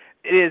home,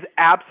 it is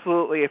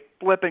absolutely a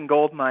flipping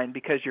gold mine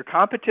because your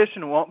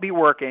competition won't be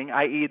working,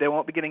 i.e. they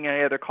won't be getting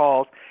any other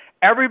calls.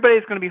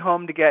 Everybody's going to be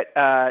home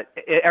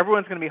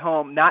everyone's going to be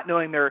home not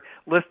knowing their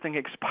listing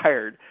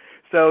expired.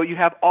 So you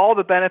have all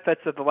the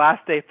benefits of the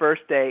last day,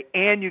 first day,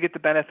 and you get the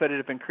benefit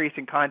of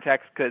increasing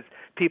contacts because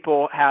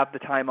people have the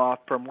time off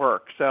from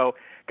work. So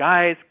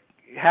guys,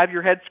 have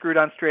your head screwed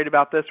on straight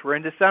about this. We're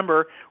in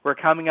December. We're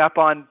coming up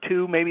on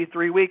 2, maybe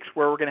 3 weeks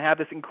where we're going to have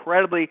this and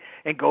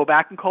go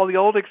back and call the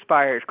old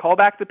expireds. Call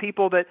back the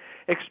people that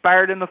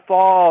expired in the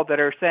fall that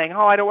are saying,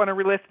 I don't want to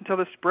relist until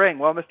the spring.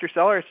 Well, Mr.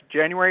 Seller, it's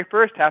January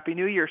 1st. Happy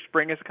New Year.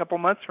 Spring is a couple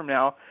months from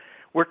now.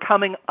 We're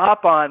coming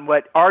up on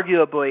what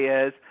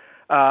arguably is,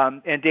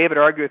 and David,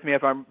 argue with me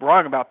if I'm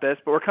wrong about this,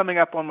 but we're coming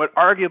up on what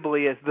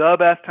arguably is the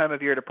best time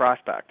of year to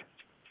prospect.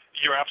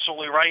 You're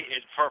absolutely right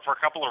for a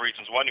couple of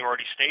reasons. One, you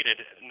already stated,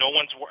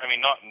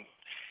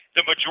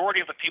 the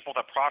majority of the people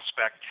that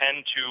prospect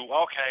tend to,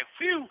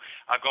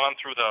 I've gone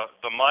through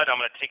the mud,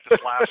 I'm going to take this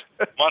last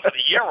month of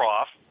the year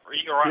off, or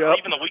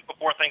even the week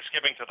before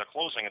Thanksgiving to the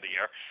closing of the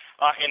year.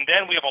 And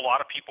then we have a lot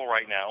of people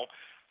right now,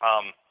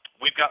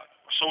 we've got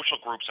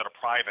social groups that are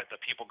private that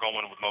people go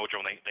in with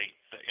Mojo and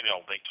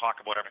they talk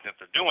about everything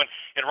that they're doing.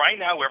 And right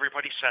now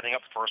everybody's setting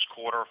up first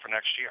quarter for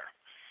next year.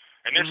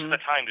 And this is the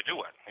time to do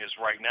it, is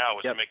right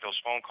now, to make those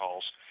phone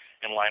calls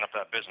and line up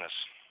that business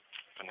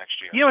for next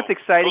year. You know what's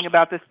exciting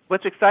about this?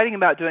 What's exciting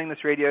about doing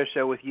this radio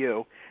show with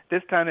you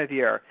this time of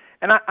year?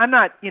 And I'm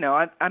not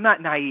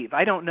naive.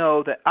 I don't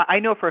know that.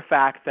 I know for a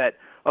fact that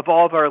of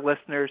all of our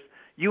listeners,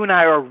 you and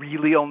I are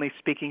really only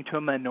speaking to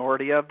a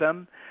minority of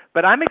them.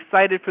 But I'm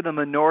excited for the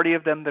minority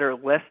of them that are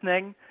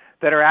listening,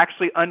 that are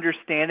actually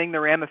understanding the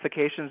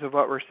ramifications of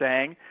what we're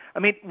saying. I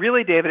mean,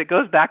 really, David, it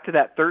goes back to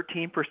that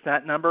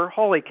 13% number.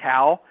 Holy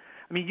cow.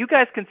 I mean, you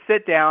guys can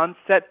sit down,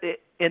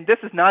 and this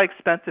is not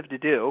expensive to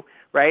do,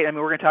 right? I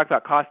mean, we're going to talk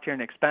about cost here in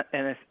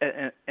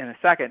a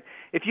second.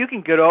 If you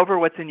can get over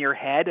what's in your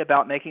head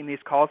about making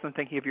these calls and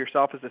thinking of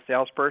yourself as a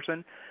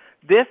salesperson,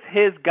 this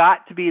has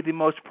got to be the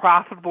most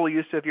profitable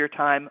use of your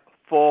time,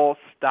 full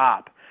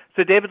stop.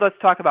 So, David, let's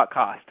talk about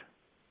cost.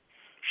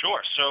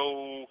 Sure.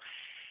 So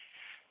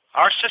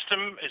our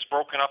system is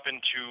broken up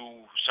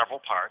into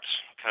several parts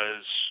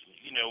because,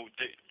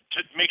 to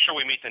make sure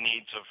we meet the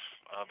needs of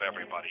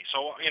everybody.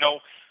 So,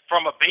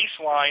 from a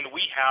baseline,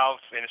 we have,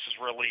 and this is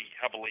really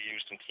heavily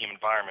used in team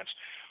environments,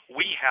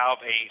 we have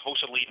a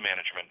hosted lead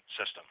management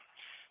system.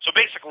 So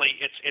basically,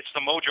 it's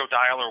the Mojo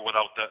dialer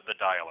without the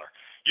dialer.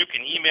 You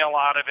can email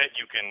out of it.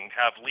 You can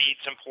have leads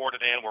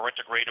imported in. We're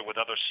integrated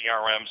with other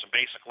CRMs. And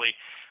basically,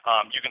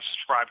 you can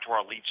subscribe to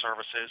our lead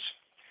services.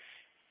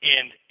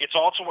 And it's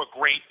also a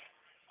great,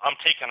 I'm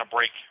taking a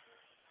break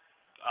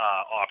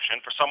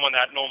option for someone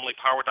that normally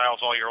power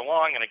dials all year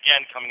long, and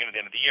again, coming in at the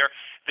end of the year,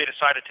 they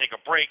decide to take a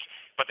break,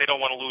 but they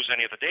don't want to lose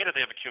any of the data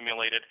they've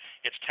accumulated.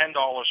 It's $10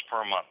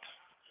 per month.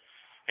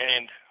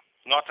 And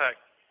not to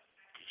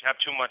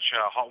have too much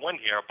hot wind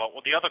here, but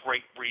the other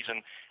great reason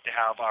to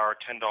have our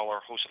 $10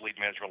 hosted lead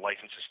management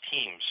license is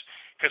Teams,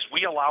 because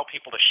we allow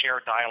people to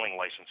share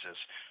dialing licenses.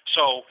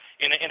 So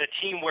in a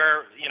team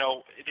where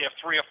they have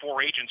 3 or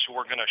 4 agents who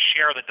are going to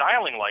share the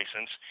dialing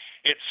license,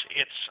 it's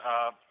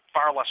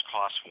far less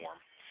cost for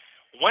them.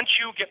 Once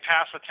you get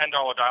past the $10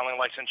 dialing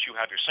license, you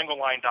have your single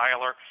line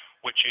dialer,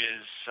 which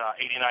is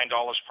 $89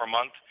 per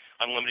month,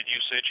 unlimited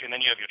usage, and then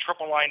you have your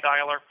triple line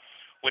dialer,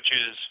 which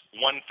is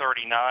 $139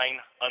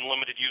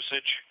 unlimited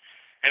usage.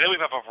 And then we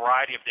have a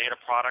variety of data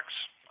products.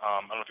 I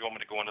don't know if you want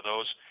me to go into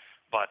those,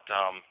 but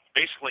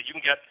basically you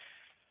can get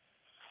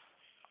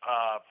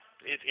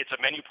it's a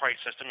menu price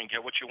system. You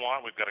can get what you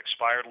want. We've got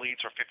expired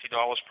leads for $50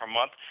 per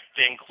month.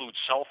 They include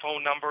cell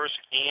phone numbers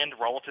and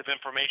relative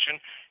information.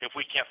 If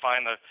we can't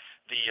find the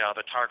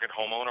target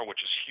homeowner, which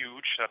is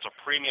huge, that's a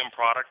premium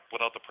product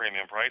without the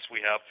premium price.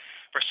 We have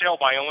for sale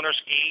by owners,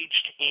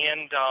 aged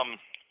and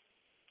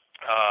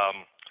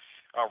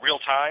real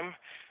time.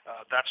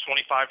 That's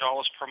 $25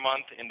 per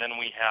month, and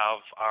then we have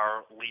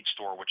our lead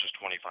store, which is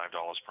 $25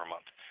 per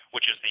month,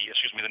 which is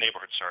the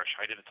neighborhood search.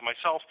 I did it to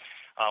myself,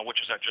 which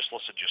is that just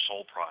listed, just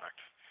sold product.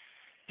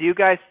 Do you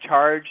guys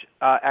charge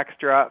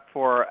extra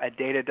for a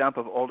data dump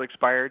of old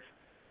expireds?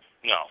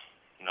 No.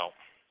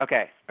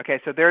 Okay,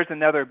 so there's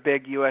another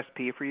big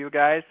USP for you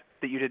guys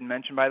that you didn't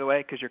mention, by the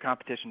way, because your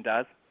competition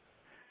does.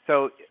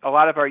 So a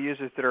lot of our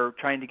users that are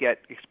trying to get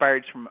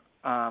expireds from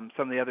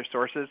some of the other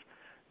sources,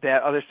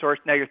 that other source,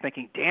 now you're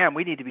thinking, damn,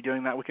 we need to be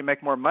doing that. We can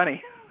make more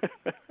money.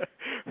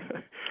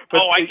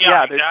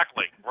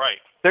 Exactly. Right.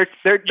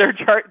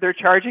 They're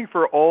charging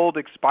for old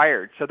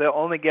expired, so they'll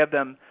only give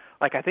them,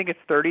 I think it's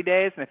 30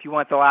 days, and if you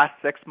want the last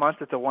 6 months,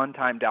 it's a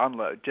one-time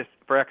download just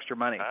for extra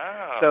money.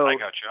 Oh, so, I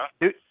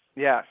gotcha.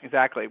 Yeah,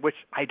 exactly, which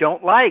I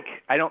don't like.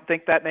 I don't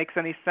think that makes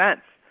any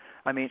sense.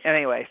 I mean,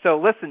 anyway, so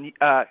listen,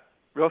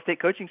 real estate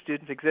coaching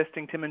students,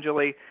 existing Tim and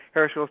Julie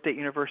Harris Real Estate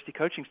University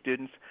coaching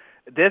students,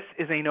 this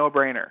is a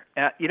no-brainer.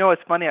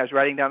 It's funny, I was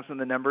writing down some of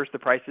the numbers, the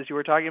prices you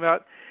were talking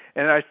about,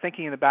 and I was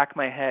thinking in the back of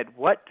my head,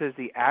 what does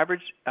the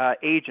average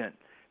agent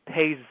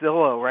pay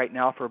Zillow right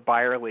now for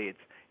buyer leads?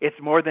 It's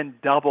more than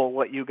double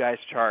what you guys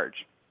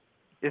charge.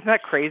 Isn't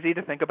that crazy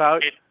to think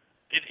about? It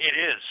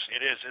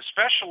is,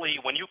 especially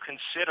when you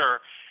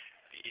consider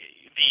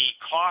the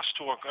cost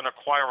to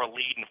acquire a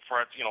lead and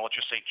for, let's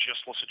just say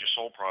just listed your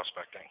sold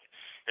prospecting.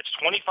 It's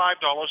 $25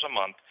 a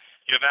month.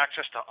 You have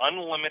access to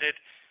unlimited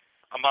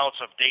amounts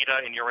of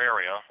data in your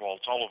area. Well,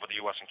 it's all over the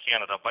U.S. and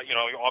Canada, but you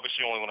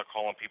obviously only want to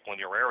call on people in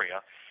your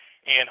area.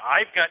 And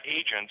I've got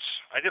agents.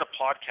 I did a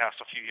podcast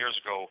a few years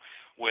ago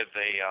with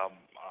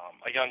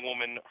a young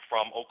woman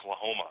from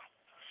Oklahoma,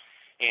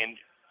 and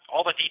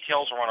all the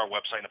details are on our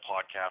website and the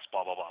podcast,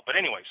 blah blah blah. But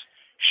anyways,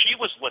 she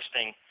was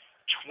listing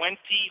 20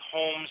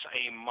 homes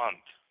a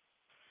month,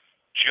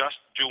 just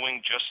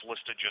doing just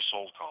listed, just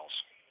sold calls.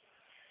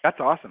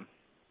 That's awesome.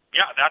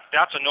 Yeah,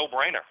 that's a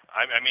no-brainer.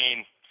 I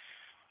mean,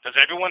 does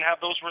everyone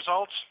have those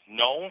results?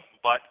 No,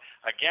 but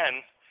again,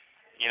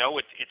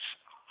 it's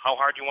how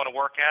hard do you want to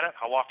work at it?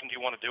 How often do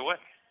you want to do it?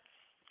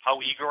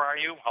 How eager are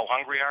you? How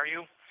hungry are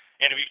you?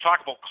 And if you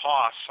talk about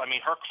costs, I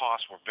mean, her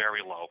costs were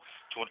very low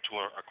to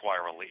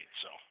acquire a lead.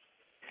 So.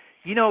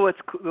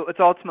 What's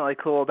ultimately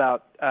cool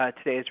about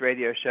today's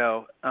radio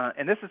show,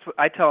 and this is what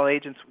I tell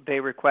agents they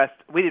request.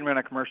 We didn't run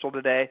a commercial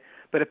today,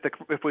 but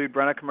if we'd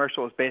run a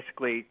commercial, it's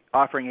basically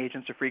offering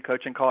agents a free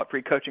coaching call at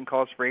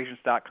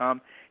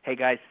freecoachingcallsforagents.com. Hey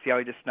guys, see how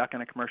we just snuck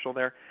in a commercial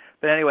there?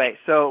 But anyway,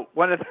 so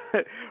one of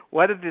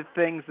the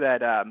things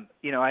that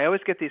I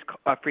always get these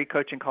free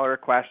coaching call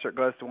requests, or it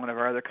goes to one of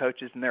our other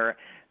coaches, and they're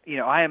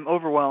I am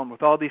overwhelmed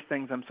with all these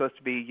things I'm supposed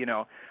to be,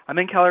 I'm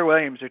in Keller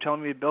Williams. They're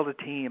telling me to build a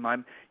team.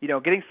 I'm,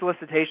 getting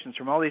solicitations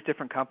from all these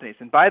different companies.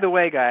 And by the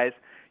way, guys,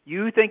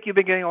 you think you've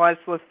been getting a lot of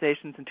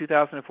solicitations in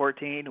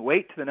 2014.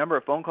 Wait to the number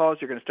of phone calls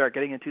you're going to start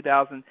getting in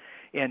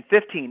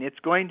 2015. It's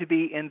going to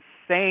be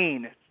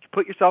insane.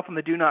 Put yourself on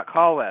the do not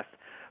call list.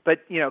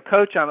 But,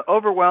 Coach, I'm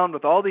overwhelmed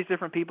with all these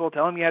different people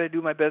telling me how to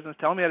do my business,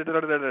 telling me how to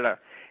da-da-da-da-da.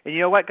 And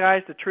you know what,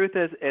 guys? The truth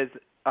is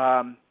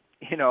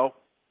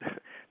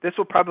this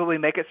will probably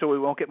make it so we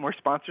won't get more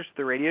sponsors to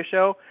the radio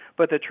show,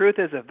 but the truth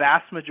is a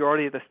vast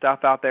majority of the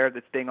stuff out there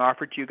that's being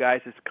offered to you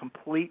guys is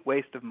complete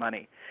waste of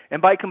money.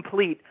 And by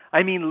complete,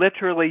 I mean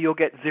literally you'll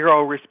get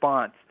zero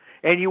response.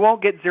 And you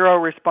won't get zero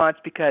response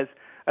because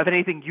of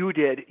anything you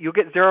did. You'll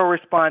get zero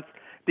response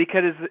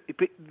because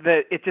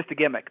it's just a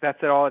gimmick.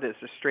 That's all it is,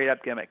 just straight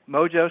up gimmick.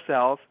 Mojo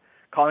sells,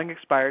 calling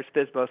expires,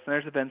 FSBO,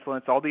 centers of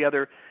influence, all the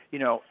other,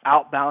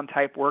 outbound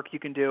type work you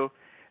can do.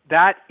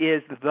 That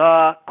is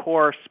the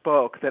core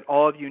spoke that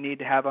all of you need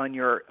to have on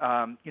your,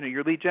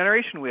 your lead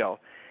generation wheel.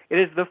 It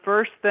is the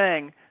first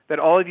thing that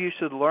all of you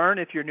should learn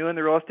if you're new in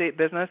the real estate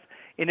business.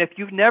 And if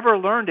you've never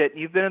learned it, and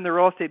you've been in the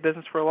real estate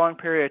business for a long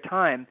period of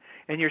time,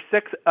 and you're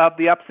sick of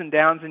the ups and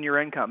downs in your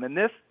income, and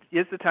this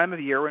is the time of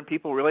year when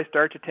people really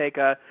start to take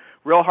a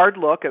real hard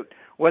look at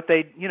what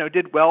they,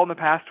 did well in the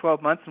past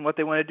 12 months and what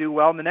they want to do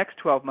well in the next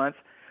 12 months.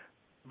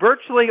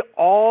 Virtually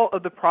all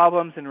of the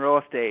problems in real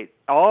estate,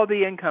 all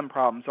the income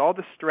problems, all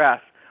the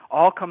stress,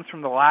 all comes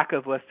from the lack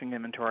of listing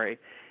inventory.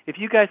 If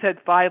you guys had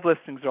 5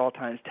 listings at all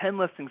times, 10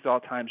 listings at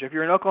all times, or if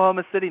you're in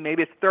Oklahoma City,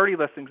 maybe it's 30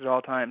 listings at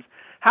all times,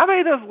 how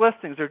many of those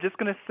listings are just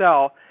going to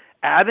sell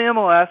at the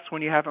MLS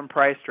when you have them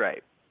priced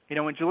right?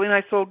 When Julie and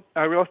I sold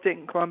real estate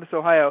in Columbus,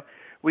 Ohio,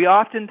 we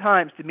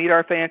oftentimes, to meet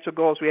our financial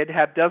goals, we had to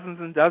have dozens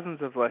and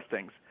dozens of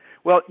listings.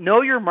 Well,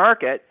 know your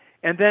market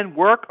and then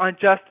work on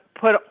just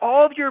put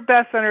all of your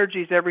best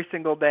energies every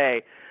single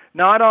day,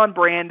 not on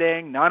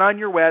branding, not on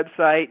your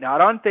website,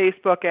 not on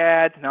Facebook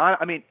ads,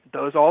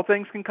 those all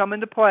things can come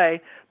into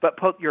play, but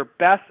put your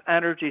best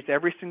energies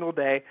every single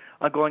day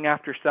on going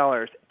after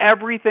sellers.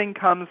 Everything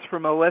comes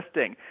from a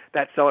listing.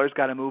 That seller's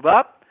got to move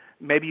up.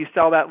 Maybe you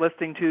sell that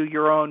listing to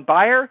your own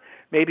buyer.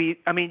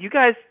 You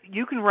guys,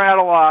 you can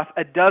rattle off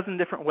a dozen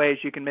different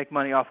ways you can make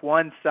money off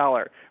one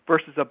seller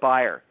versus a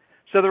buyer.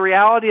 So the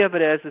reality of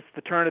it is it's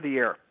the turn of the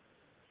year.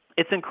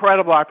 It's an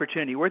incredible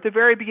opportunity. We're at the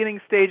very beginning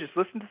stages.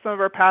 Listen to some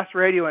of our past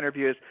radio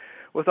interviews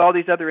with all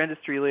these other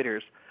industry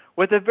leaders.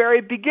 We're at the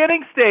very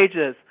beginning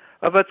stages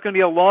of what's going to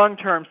be a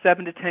long-term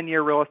 7 to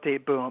 10-year real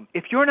estate boom.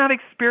 If you're not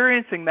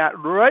experiencing that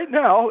right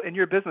now in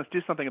your business,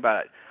 do something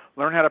about it.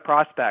 Learn how to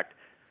prospect.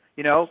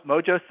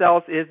 Mojo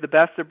Sells is the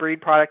best of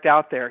breed product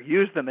out there.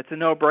 Use them. It's a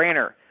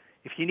no-brainer.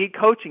 If you need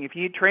coaching, if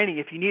you need training,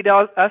 if you need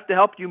us to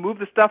help you move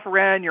the stuff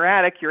around in your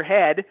attic, your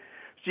head,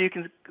 so you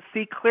can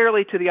see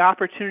clearly to the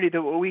opportunity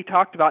that what we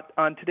talked about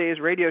on today's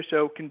radio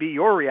show can be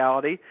your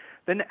reality,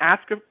 then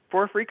ask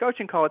for a free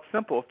coaching call. It's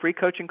simple,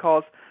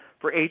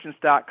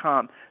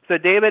 freecoachingcallsforagents.com. So,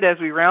 David, as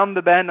we round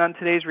the bend on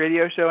today's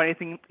radio show,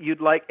 anything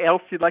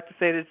else you'd like to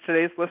say to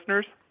today's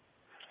listeners?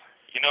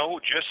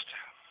 Just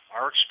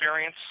our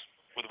experience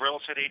with real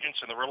estate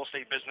agents in the real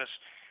estate business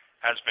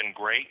has been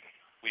great.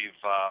 We've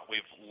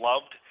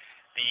loved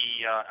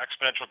the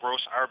exponential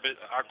growth our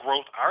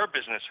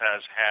business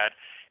has had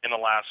in the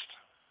last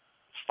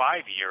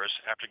 5 years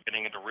after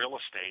getting into real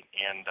estate.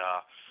 And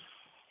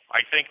I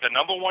think the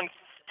number one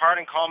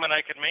parting comment I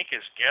could make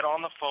is get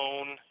on the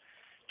phone,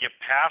 get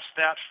past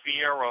that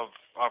fear of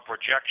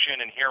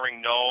rejection and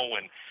hearing no,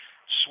 and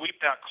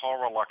sweep that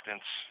call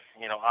reluctance,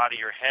 out of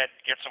your head.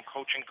 Get some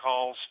coaching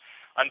calls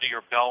under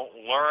your belt.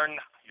 Learn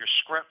your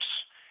scripts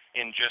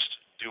and just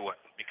do it.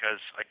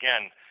 Because,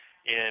 again,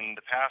 in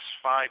the past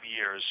 5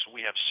 years,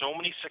 we have so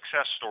many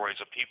success stories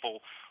of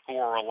people who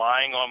are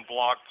relying on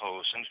blog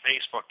posts and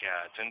Facebook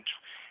ads and,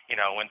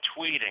 and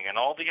tweeting and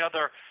all the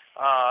other,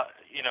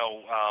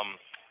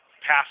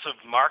 passive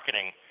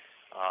marketing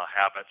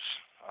habits.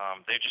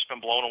 They've just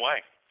been blown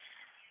away.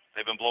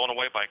 They've been blown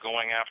away by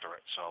going after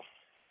it. So.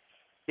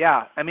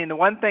 Yeah, I mean, the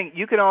one thing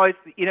you can always,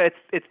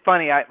 it's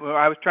funny. I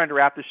was trying to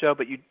wrap the show,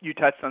 but you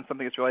touched on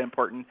something that's really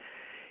important.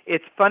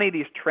 It's funny,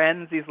 these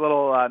trends, these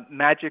little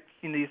magic,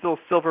 these little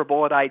silver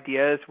bullet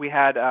ideas. We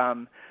had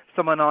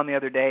someone on the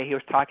other day. He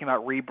was talking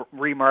about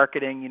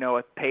remarketing.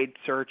 A paid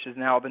search is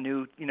now the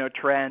new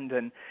trend,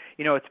 and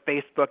it's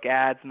Facebook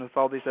ads and it's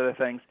all these other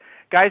things.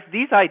 Guys,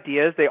 these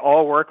ideas, they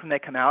all work when they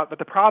come out, but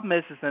the problem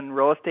is in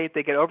real estate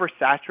they get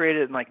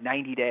oversaturated in like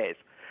 90 days.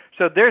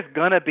 So there's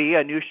going to be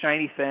a new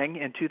shiny thing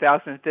in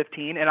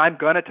 2015, and I'm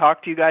going to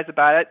talk to you guys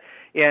about it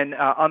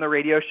on the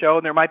radio show,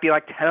 and there might be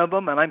like 10 of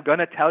them, and I'm going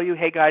to tell you,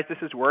 hey, guys, this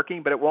is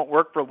working, but it won't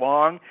work for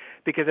long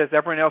because as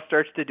everyone else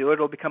starts to do it,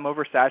 it'll become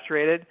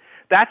oversaturated.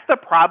 That's the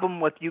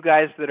problem with you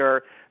guys that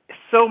are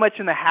so much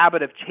in the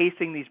habit of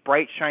chasing these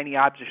bright, shiny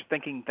objects,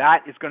 thinking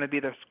that is going to be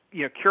the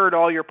cure to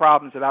all your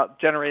problems about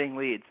generating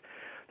leads.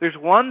 There's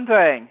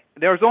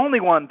only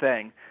one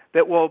thing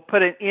that will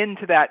put an end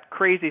to that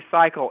crazy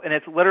cycle, and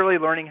it's literally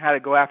learning how to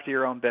go after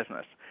your own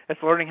business.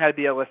 It's learning how to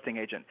be a listing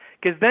agent.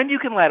 Because then you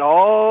can let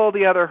all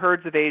the other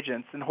herds of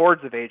agents and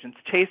hordes of agents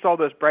chase all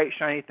those bright,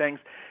 shiny things,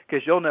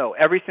 because you'll know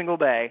every single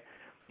day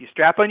you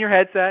strap on your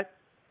headset,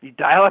 you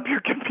dial up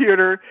your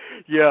computer,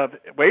 you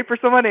wait for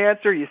someone to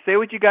answer, you say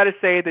what you got to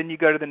say, then you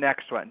go to the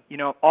next one.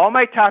 All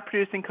my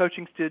top-producing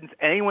coaching students,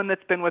 anyone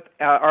that's been with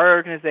our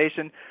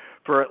organization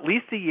for at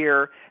least a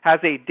year,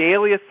 has a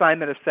daily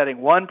assignment of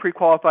setting one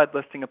pre-qualified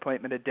listing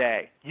appointment a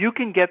day. You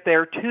can get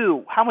there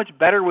too. How much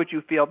better would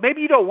you feel?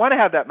 Maybe you don't want to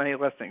have that many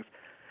listings.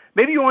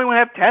 Maybe you only want to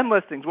have 10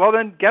 listings. Well,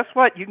 then guess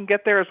what? You can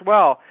get there as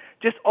well.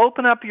 Just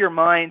open up your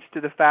minds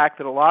to the fact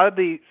that a lot of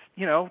the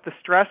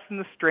stress and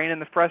the strain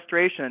and the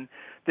frustration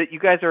that you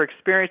guys are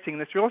experiencing in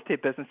this real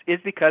estate business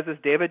is because, as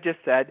David just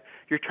said,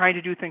 you're trying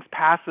to do things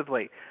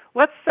passively.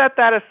 Let's set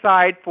that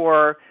aside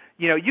for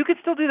you can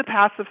still do the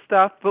passive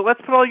stuff, but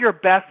let's put all your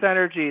best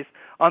energies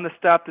on the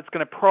stuff that's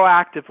going to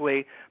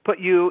proactively put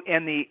you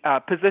in the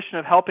position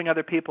of helping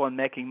other people and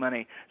making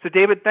money. So,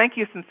 David, thank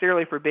you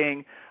sincerely for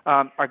being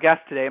our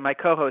guest today, my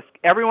co-host.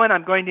 Everyone,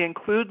 I'm going to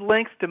include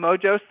links to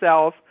Mojo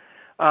Sells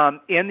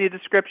in the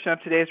description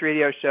of today's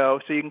radio show,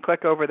 so you can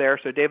click over there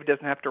so David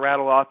doesn't have to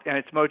rattle off, and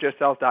it's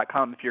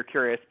mojosells.com if you're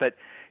curious. But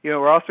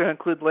we're also going to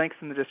include links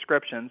in the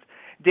descriptions.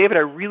 David, I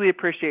really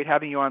appreciate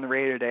having you on the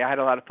radio today. I had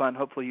a lot of fun.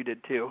 Hopefully you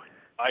did too.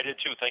 I did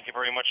too. Thank you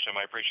very much, Tim.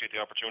 I appreciate the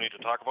opportunity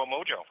to talk about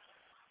Mojo.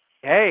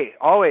 Hey,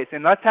 always.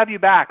 And let's have you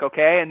back,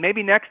 okay? And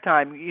maybe next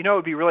time, it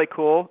would be really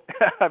cool.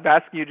 I'm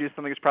asking you to do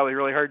something that's probably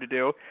really hard to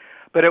do,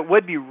 but it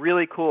would be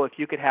really cool if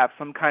you could have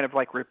some kind of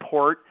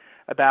report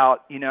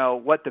about,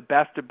 what the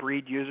best of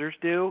breed users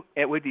do.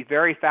 It would be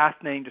very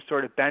fascinating to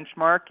sort of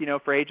benchmark,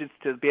 for agents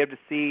to be able to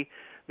see,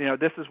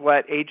 this is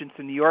what agents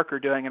in New York are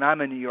doing, and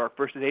I'm in New York,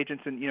 versus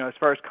agents in, as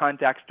far as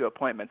contacts to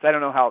appointments. I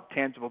don't know how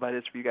tangible that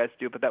is for you guys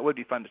to do, but that would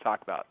be fun to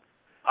talk about.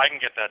 I can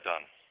get that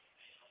done.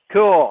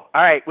 Cool.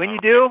 All right. When you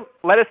do,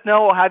 let us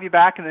know. We'll have you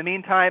back. In the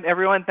meantime,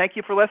 everyone, thank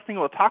you for listening.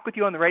 We'll talk with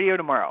you on the radio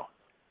tomorrow.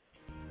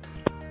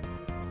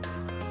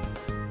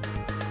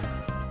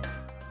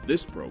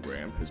 This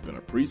program has been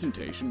a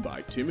presentation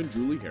by Tim and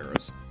Julie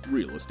Harris,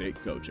 Real Estate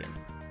Coaching.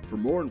 For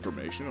more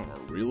information on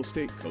our real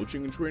estate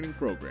coaching and training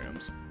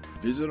programs,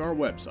 visit our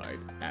website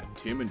at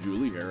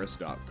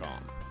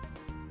timandjulieharris.com.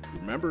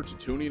 Remember to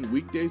tune in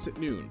weekdays at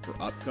noon for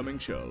upcoming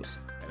shows,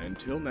 and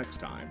until next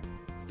time,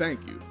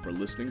 thank you for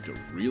listening to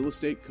Real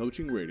Estate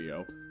Coaching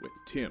Radio with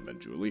Tim and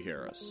Julie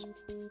Harris.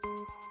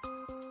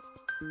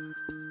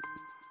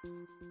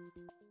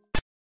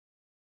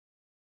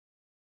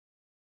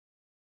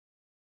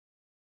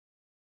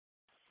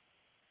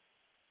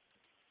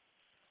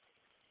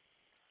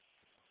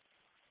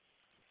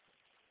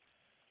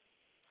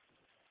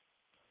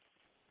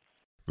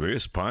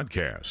 This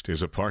podcast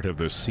is a part of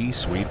the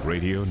C-Suite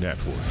Radio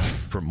Network.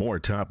 For more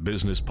top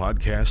business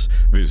podcasts,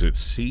 visit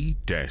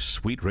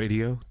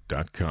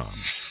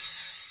c-suiteradio.com.